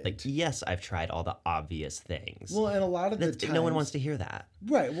 too. Right. Like, yes, I've tried all the obvious things. Well, and a lot of the That's, times... no one wants to hear that.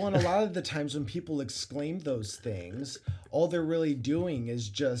 Right. Well, and a lot of the times when people exclaim those things, all they're really doing is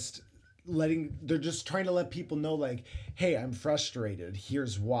just they're just trying to let people know, like, hey, I'm frustrated.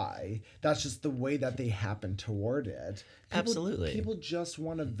 Here's why. That's just the way that they happen toward it. Absolutely. People just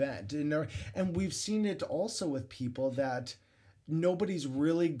want to vent. And we've seen it also with people that nobody's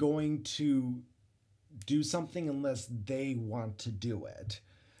really going to do something unless they want to do it.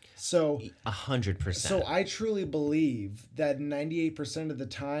 So 100%. So I truly believe that 98% of the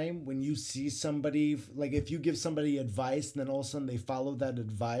time when you see somebody, like if you give somebody advice and then all of a sudden they follow that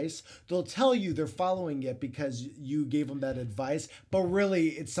advice, they'll tell you they're following it because you gave them that advice, but really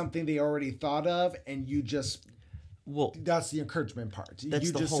it's something they already thought of and you just... Well, that's the encouragement part. That's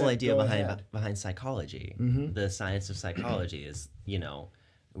you the just whole said, idea "Go behind ahead." psychology. Mm-hmm. The science of psychology is,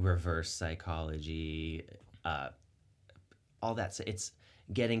 reverse psychology, all that. So it's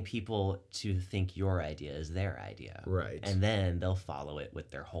getting people to think your idea is their idea. Right. And then they'll follow it with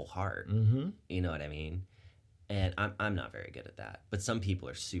their whole heart. Mm-hmm. You know what I mean? And I'm not very good at that. But some people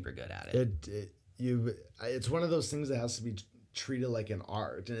are super good at it. It's one of those things that has to be treated like an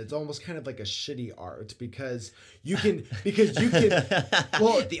art, and it's almost kind of like a shitty art because you can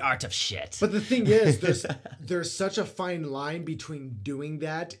well, the art of shit. But the thing is, there's such a fine line between doing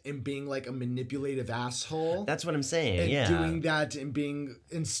that and being like a manipulative asshole. That's what I'm saying. And yeah, doing that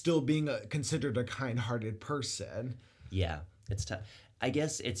and still being considered a kind-hearted person. Yeah, it's tough. I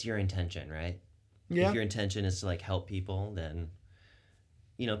guess it's your intention, right? Yeah. If your intention is to like help people, then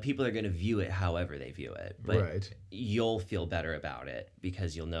people are going to view it however they view it, but right. You'll feel better about it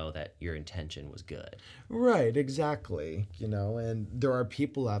because you'll know that your intention was good. Right, exactly. And there are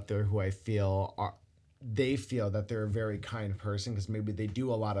people out there who I feel they feel that they're a very kind person because maybe they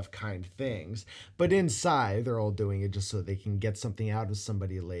do a lot of kind things, but inside they're all doing it just so they can get something out of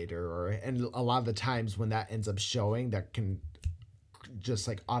somebody later. And a lot of the times when that ends up showing, that can just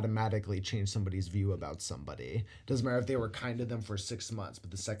like automatically change somebody's view about somebody. Doesn't matter if they were kind to them for 6 months, but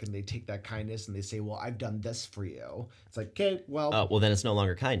the second they take that kindness and they say, well, I've done this for you, it's like, okay, well. Oh, well then it's no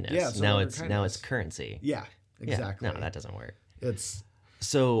longer kindness. Yeah, now it's currency. Yeah, exactly. Yeah, no, that doesn't work.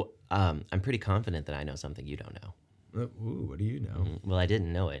 So I'm pretty confident that I know something you don't know. Ooh, what do you know? Well, I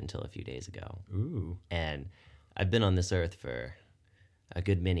didn't know it until a few days ago. Ooh. And I've been on this earth for a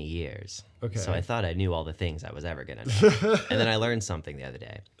good many years. Okay. So I thought I knew all the things I was ever going to know. And then I learned something the other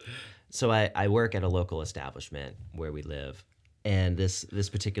day. So I work at a local establishment where we live. And this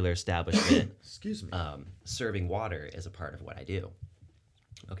particular establishment, excuse me, serving water is a part of what I do.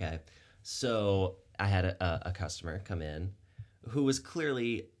 Okay. So I had a customer come in who was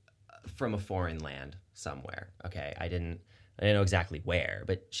clearly from a foreign land somewhere. Okay. I didn't know exactly where,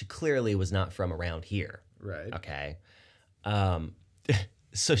 but she clearly was not from around here. Right. Okay.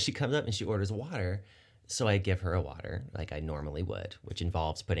 So she comes up and she orders water. So I give her a water like I normally would, which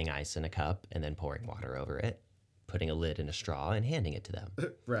involves putting ice in a cup and then pouring water over it, putting a lid in a straw and handing it to them.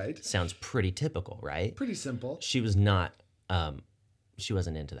 Right. Sounds pretty typical, right? Pretty simple. She was not, she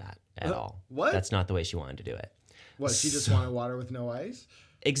wasn't into that at all. What? That's not the way she wanted to do it. What, she just wanted water with no ice?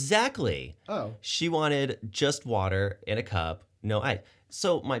 Exactly. Oh. She wanted just water in a cup, no ice.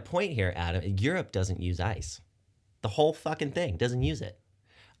 So my point here, Adam, Europe doesn't use ice. The whole fucking thing doesn't use it.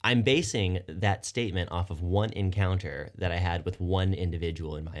 I'm basing that statement off of one encounter that I had with one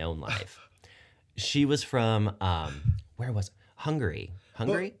individual in my own life. She was from, where was it? Hungary.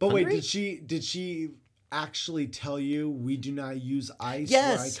 Hungary? But Hungary? wait, did she actually tell you we do not use ice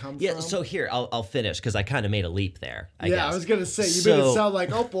yes. where I come yeah, from? So here, I'll finish because I kind of made a leap there, I guess. I was going to say, you made it sound like,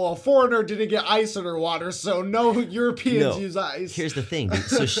 oh, well, a foreigner didn't get ice in her water, so no Europeans use ice. Here's the thing.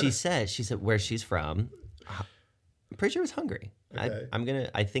 So she said where she's from. I'm pretty sure it was Hungary. Okay.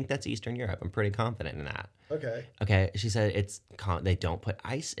 I think that's Eastern Europe. I'm pretty confident in that. Okay. Okay. She said they don't put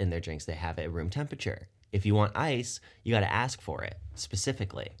ice in their drinks. They have it at room temperature. If you want ice, you got to ask for it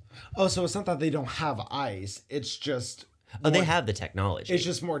specifically. Oh, so it's not that they don't have ice. It's just... they have the technology. It's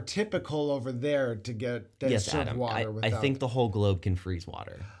just more typical over there to get serve Adam, water without... I think the whole globe can freeze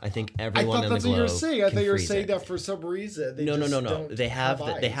water. I think everyone in the globe. I thought that's what you were saying. I thought you were saying it. that for some reason. No. Don't They have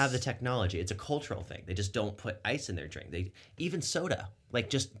ice. the technology. It's a cultural thing. They just don't put ice in their drink. Even soda, like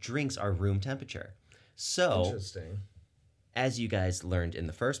just drinks are room temperature. So, interesting. As you guys learned in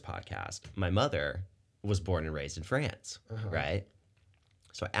the first podcast, my mother was born and raised in France, right?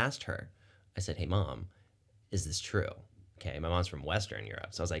 So I asked her. I said, "Hey, Mom, is this true?" okay, my mom's from Western Europe.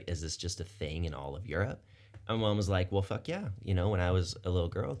 So I was like, is this just a thing in all of Europe? And my mom was like, well, fuck yeah. You know, when I was a little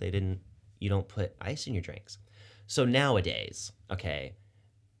girl, you don't put ice in your drinks. So nowadays, okay,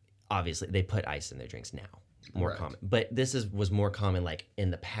 obviously they put ice in their drinks now. More common. But was more common like in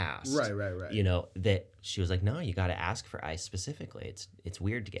the past. Right. You know, that she was like, no, you got to ask for ice specifically. It's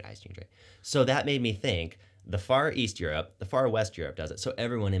weird to get ice in your drink. So that made me think the far East Europe, the far West Europe does it. So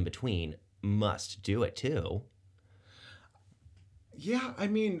everyone in between must do it too. Yeah, I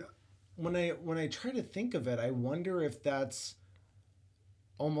mean, when I try to think of it, I wonder if that's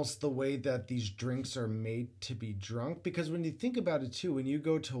almost the way that these drinks are made to be drunk. Because when you think about it too, when you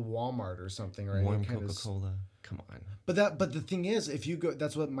go to Walmart or something, right? Warm Coca-Cola. Come on. But the thing is, if you go,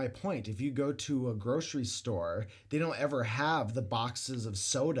 that's what my point. If you go to a grocery store, they don't ever have the boxes of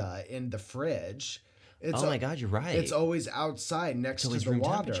soda in the fridge. Oh my God, you're right. It's always outside next to the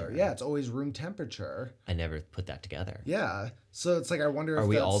water. Yeah, it's always room temperature. I never put that together. Yeah. So it's like, I wonder if Are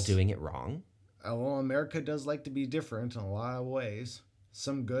we all doing it wrong? Well, America does like to be different in a lot of ways.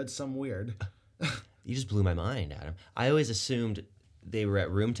 Some good, some weird. You just blew my mind, Adam. I always assumed they were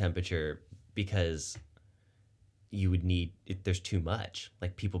at room temperature because you would need, if there's too much.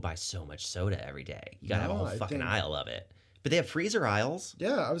 Like, people buy so much soda every day. You gotta have a whole fucking aisle of it. But they have freezer aisles.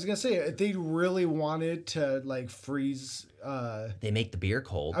 Yeah, I was gonna say, if they really wanted to like freeze, they make the beer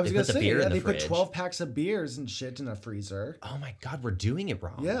cold. I was they gonna put the say, beer yeah, in the they fridge. put 12 packs of beers and shit in a freezer. Oh my God, we're doing it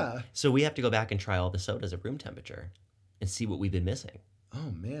wrong. Yeah. So we have to go back and try all the sodas at room temperature and see what we've been missing.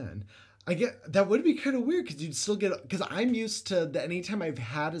 Oh man, I get that would be kind of weird because you'd still get, because I'm used to the anytime I've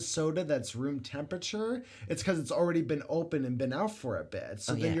had a soda that's room temperature, it's because it's already been open and been out for a bit.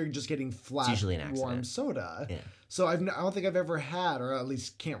 So then you're just getting flat warm soda. Yeah. So I don't think I've ever had, or at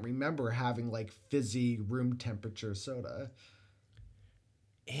least can't remember having like fizzy room temperature soda.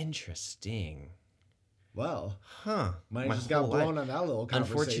 Interesting. Well, huh? Mine just got blown on that little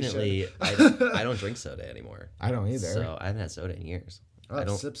conversation. Unfortunately, I don't drink soda anymore. I don't either. So I haven't had soda in years. I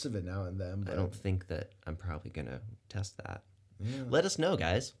have sips of it now and then. But I don't think that I'm probably gonna test that. Yeah. Let us know,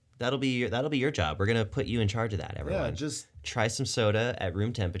 guys. That'll be your job. We're gonna put you in charge of that, everyone. Yeah, just try some soda at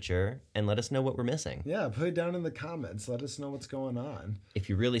room temperature and let us know what we're missing. Yeah, put it down in the comments. Let us know what's going on. If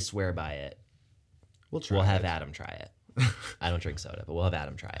you really swear by it, we'll have Adam try it. I don't drink soda, but we'll have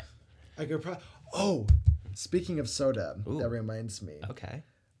Adam try it. I could probably. Oh, speaking of soda, that reminds me.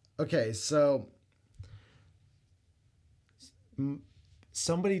 Okay, so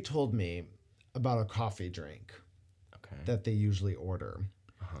somebody told me about a coffee drink that they usually order.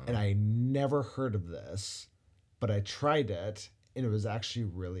 And I never heard of this, but I tried it, and it was actually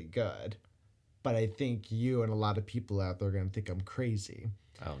really good. But I think you and a lot of people out there are going to think I'm crazy.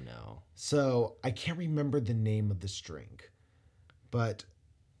 Oh, no. So I can't remember the name of this drink, but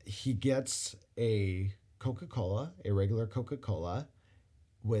he gets a Coca-Cola, a regular Coca-Cola,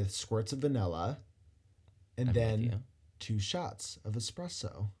 with squirts of vanilla, and then 2 shots of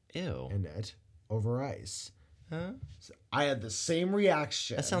espresso in it over ice. Huh? So I had the same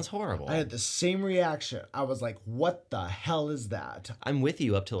reaction. That sounds horrible. I had the same reaction. I was like, what the hell is that? I'm with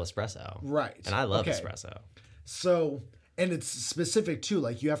you up till espresso. Right. And I love espresso. So, and it's specific too.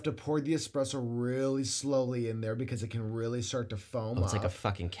 Like, you have to pour the espresso really slowly in there because it can really start to foam up. It's like a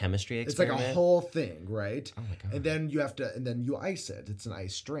fucking chemistry experiment. It's like a whole thing, right? Oh my God. And then you ice it. It's an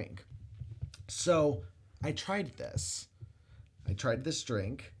iced drink. So I tried this. I tried this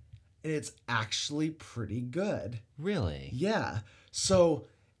drink. And it's actually pretty good. Really? Yeah. So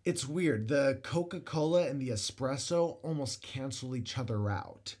it's weird. The Coca-Cola and the espresso almost cancel each other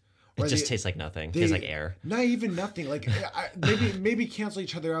out. It just tastes like nothing. It tastes like air. Not even nothing. Like maybe cancel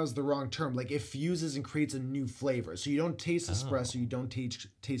each other out is the wrong term. Like, it fuses and creates a new flavor. So you don't taste espresso. You don't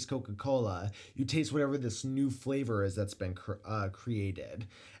taste Coca-Cola. You taste whatever this new flavor is that's been created.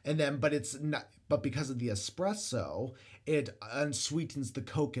 And then, but it's not. But because of the espresso, it unsweetens the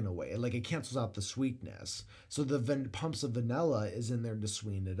Coke in a way. Like, it cancels out the sweetness. So the pumps of vanilla is in there to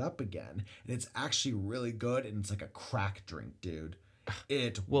sweeten it up again. And it's actually really good. And it's like a crack drink, dude.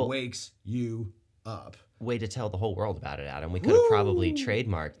 It wakes you up. Way to tell the whole world about it, Adam. We could have probably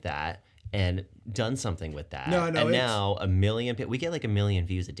trademarked that and done something with that. No, and now we get like 1 million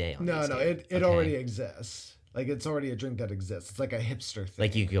views a day on these. No, it already exists. Like, it's already a drink that exists. It's like a hipster thing.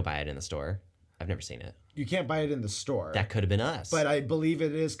 Like, you could go buy it in the store. I've never seen it. You can't buy it in the store. That could have been us. But I believe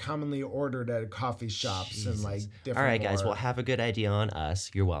it is commonly ordered at coffee shops and like different. All right, guys. Well, have a good idea on us.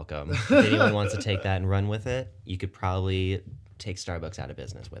 You're welcome. If anyone wants to take that and run with it, you could probably take Starbucks out of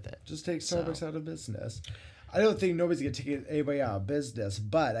business with it. Just take Starbucks out of business. I don't think nobody's gonna take anybody out of business,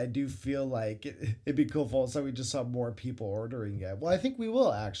 but I do feel like it'd be cool if all of a sudden we just saw more people ordering it. Well, I think we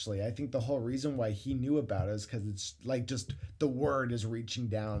will actually. I think the whole reason why he knew about it is because it's like just the word is reaching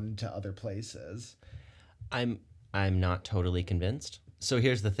down to other places. I'm not totally convinced. So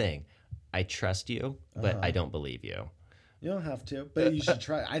here's the thing. I trust you, but I don't believe you. You don't have to, but you should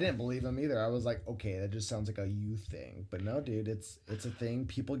try. I didn't believe him either. I was like, okay, that just sounds like a you thing. But no, dude, it's a thing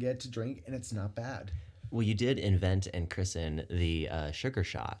people get to drink, and it's not bad. Well, you did invent and christen the sugar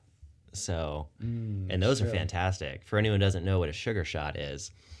shot. So, and those are fantastic. For anyone who doesn't know what a sugar shot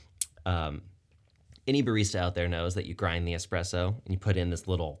is, any barista out there knows that you grind the espresso and you put in this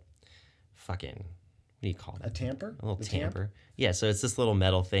little fucking, what do you call it? A tamper? A little The tamper. Yeah, so it's this little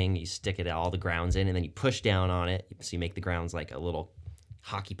metal thing. You stick it all the grounds in, and then you push down on it. So you make the grounds like a little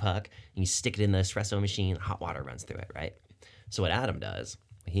hockey puck, and you stick it in the espresso machine. Hot water runs through it, right? So what Adam does,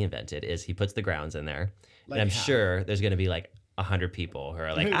 what he invented, is he puts the grounds in there. Like and I'm how? sure there's going to be like 100 people who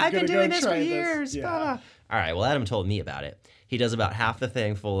are like, Who's I've been gonna go doing this for try this? years. Yeah. Blah, blah. All right, well, Adam told me about it. He does about half the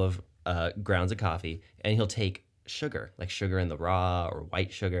thing full of grounds of coffee, and he'll take sugar, like sugar in the raw or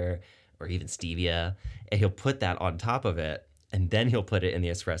white sugar or even stevia, and he'll put that on top of it, and then he'll put it in the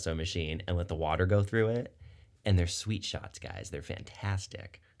espresso machine and let the water go through it. And they're sweet shots, guys. They're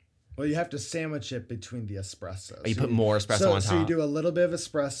fantastic. Well, you have to sandwich it between the espresso. Oh, you put more espresso on So you top? do a little bit of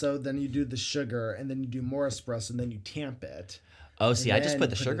espresso, then you do the sugar, and then you do more espresso, and then you tamp it. Oh, see, I just then put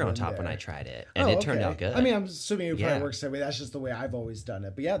the put sugar it on in top when there. I tried it, and it turned out good. I mean, I'm assuming it probably Yeah. works that way. That's just the way I've always done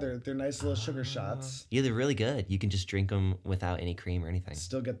it. But yeah, they're nice little sugar shots. Yeah, they're really good. You can just drink them without any cream or anything.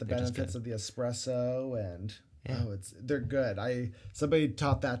 Still get the They're just benefits good. of the espresso, and Yeah. they're good. Somebody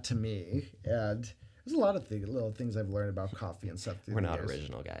taught that to me, and there's a lot of little things I've learned about coffee and stuff. Through We're the not years.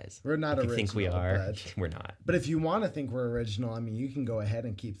 original, guys. We're not If you think we original, are, but- we're not. But if you want to think we're original, I mean, you can go ahead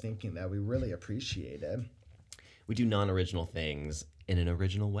and keep thinking that. We really appreciate it. We do non-original things in an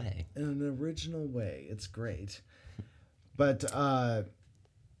original way. In an original way. It's great. But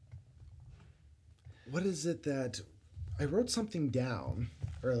what is it that I wrote something down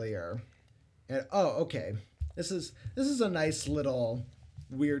earlier? And okay. This is a nice little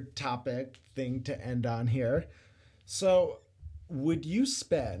weird topic thing to end on here. So, would you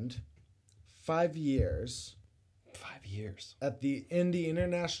spend 5 years 5 years. in the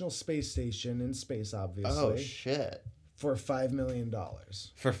International Space Station in space, obviously, Oh shit! for $5 million?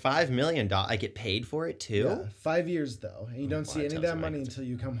 For $5 million, I get paid for it too. Yeah, 5 years though, and you don't see Wow, any of that that sounds money amazing. until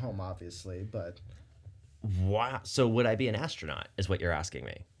you come home, obviously. But Wow. So would I be an astronaut? Is what you're asking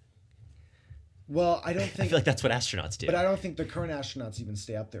me? well, I don't I think. feel like that's what astronauts do. But I don't think the current astronauts even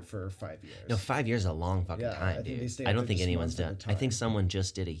stay up there for 5 years. No, 5 years is a long fucking Yeah, I time, think they dude. stay I up don't there think just anyone's months at done. a I think time. someone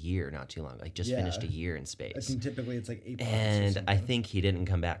just did a year not too long, like just Yeah. finished a year in I space. think typically it's like 8 months. or And I something. think he didn't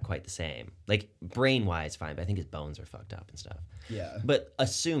come back quite the same. Like brain wise, fine, but I think his bones are fucked up and stuff. Yeah. But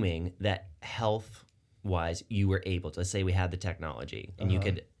assuming that health wise, you were able to, let's say we had the technology and you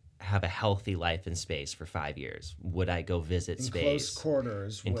could have a healthy life in space for 5 years, would I go visit in space? close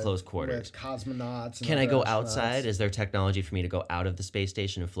quarters. In with, close quarters. with cosmonauts. And Can I other go astronauts. outside? Is there technology for me to go out of the space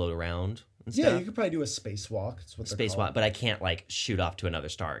station and float around and Yeah, stuff? you could probably do a spacewalk. That's what they're Spacewalk, called. but I can't like shoot off to another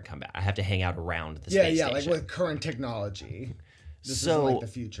star and come back. I have to hang out around the Yeah, space yeah, station. like with current technology. This So- isn't like the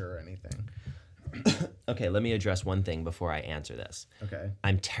future or anything. Okay, let me address one thing before I answer this. Okay.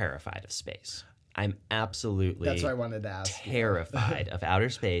 I'm terrified of space. I'm absolutely That's what I wanted to ask. you. terrified of outer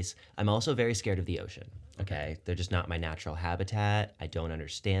space. I'm also very scared of the ocean. Okay? They're just not my natural habitat. I don't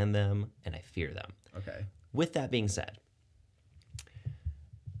understand them and I fear them. Okay. With that being said,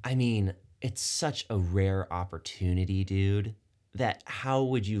 I mean, it's such a rare opportunity, dude, that how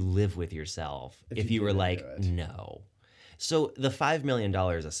would you live with yourself if you were didn't like, do it. no? So the $5 million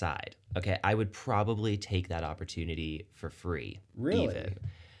aside, okay, I would probably take that opportunity for free. Really? Even.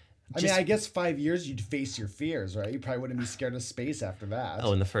 I mean, Just- I guess 5 years you'd face your fears, right? You probably wouldn't be scared of space after that.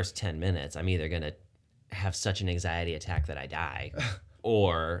 Oh, in the first 10 minutes, I'm either going to have such an anxiety attack that I die,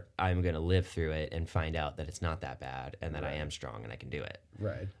 or I'm going to live through it and find out that it's not that bad and that I am strong and I can do it.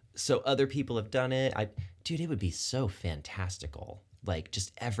 Right. So other people have done it. Dude, it would be so fantastical. Like,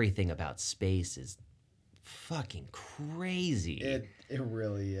 just everything about space is fucking crazy. It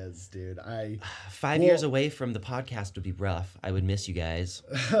really is, dude. 5 years away from the podcast would be rough. I would miss you guys.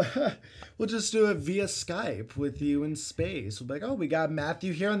 We'll just do it via Skype with you in space. We'll be like, oh, we got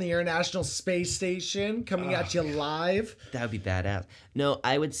Matthew here on the International Space Station coming at you live. That would be badass. No,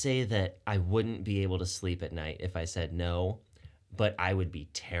 I would say that I wouldn't be able to sleep at night if I said no, but I would be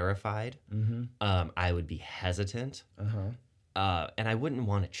terrified. I would be hesitant. And I wouldn't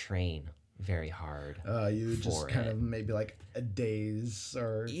want to train very hard. You just for kind it. of maybe like a days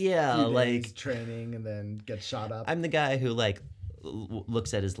or Yeah, few days like training and then get shot up. I'm the guy who like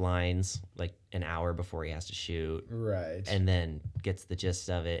looks at his lines like an hour before he has to shoot, Right. and then gets the gist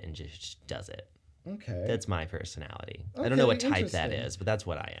of it and just does it. Okay. That's my personality. I don't know what Okay, type that interesting. is, but that's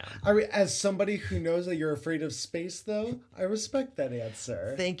what I am. I mean, as somebody who knows that you're afraid of space, though, I respect that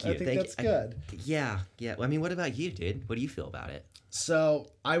answer. Thank you. I think thank that's you. good. Yeah. I mean, what about you, dude? What do you feel about it?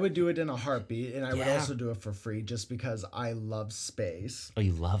 So I would do it in a heartbeat, and I would Yeah. also do it for free just because I love space. Oh,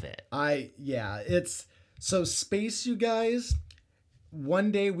 you love it. It's so space, you guys.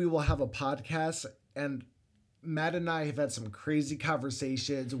 One day we will have a podcast, and Matt and I have had some crazy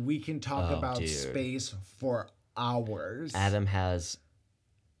conversations. We can talk Oh, about dude. space for hours. Adam has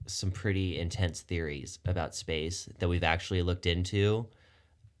some pretty intense theories about space that we've actually looked into,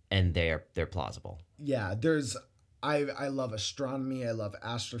 and they're plausible. Yeah, I love astronomy, I love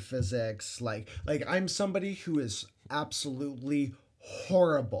astrophysics. Like I'm somebody who is absolutely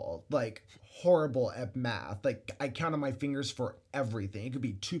horrible at math. Like I count on my fingers for everything. It could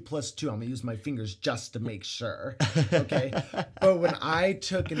be 2 + 2. I'm gonna use my fingers just to make sure. Okay. But when I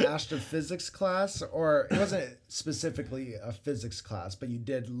took an astrophysics class, or it wasn't specifically a physics class, but you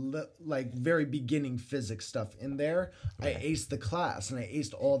did like very beginning physics stuff in there, I aced the class and I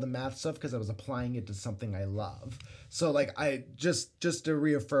aced all the math stuff because I was applying it to something I love. So like I just to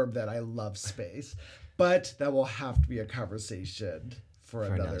reaffirm that I love space, but that will have to be a conversation for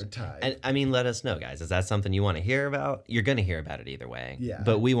another time. And I mean, let us know, guys. Is that something you want to hear about? You're going to hear about it either way. Yeah.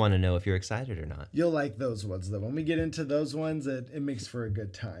 But we want to know if you're excited or not. You'll like those ones, though. When we get into those ones, it makes for a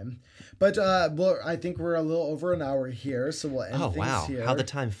good time. But well, I think we're a little over an hour here, so we'll end Oh, things wow. here. How the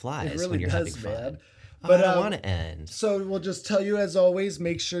time It flies really when you're having does, fun. man. But I don't want to end. So we'll just tell you, as always,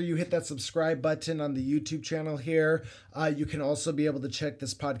 make sure you hit that subscribe button on the YouTube channel here. You can also be able to check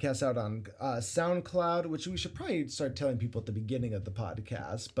this podcast out on SoundCloud, which we should probably start telling people at the beginning of the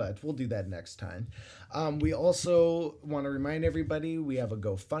podcast, but we'll do that next time. We also want to remind everybody we have a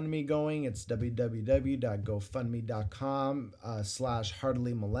GoFundMe going. It's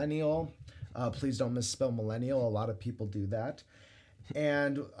www.gofundme.com/heartilymillennial. Please don't misspell millennial. A lot of people do that.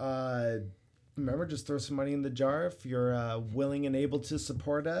 And remember, just throw some money in the jar if you're willing and able to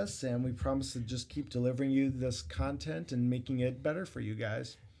support us, and we promise to just keep delivering you this content and making it better for you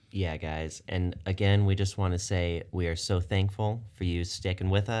guys. Yeah, guys. And again, we just want to say we are so thankful for you sticking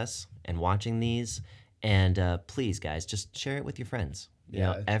with us and watching these. And please, guys, just share it with your friends. You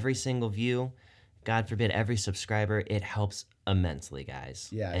know, every single view, God forbid, every subscriber, it helps immensely, guys.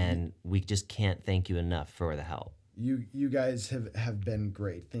 Yeah. And we just can't thank you enough for the help. You guys have been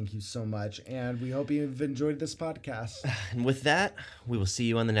great. Thank you so much. And we hope you've enjoyed this podcast. And with that, we will see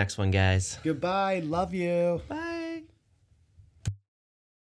you on the next one, guys. Goodbye. Love you. Bye.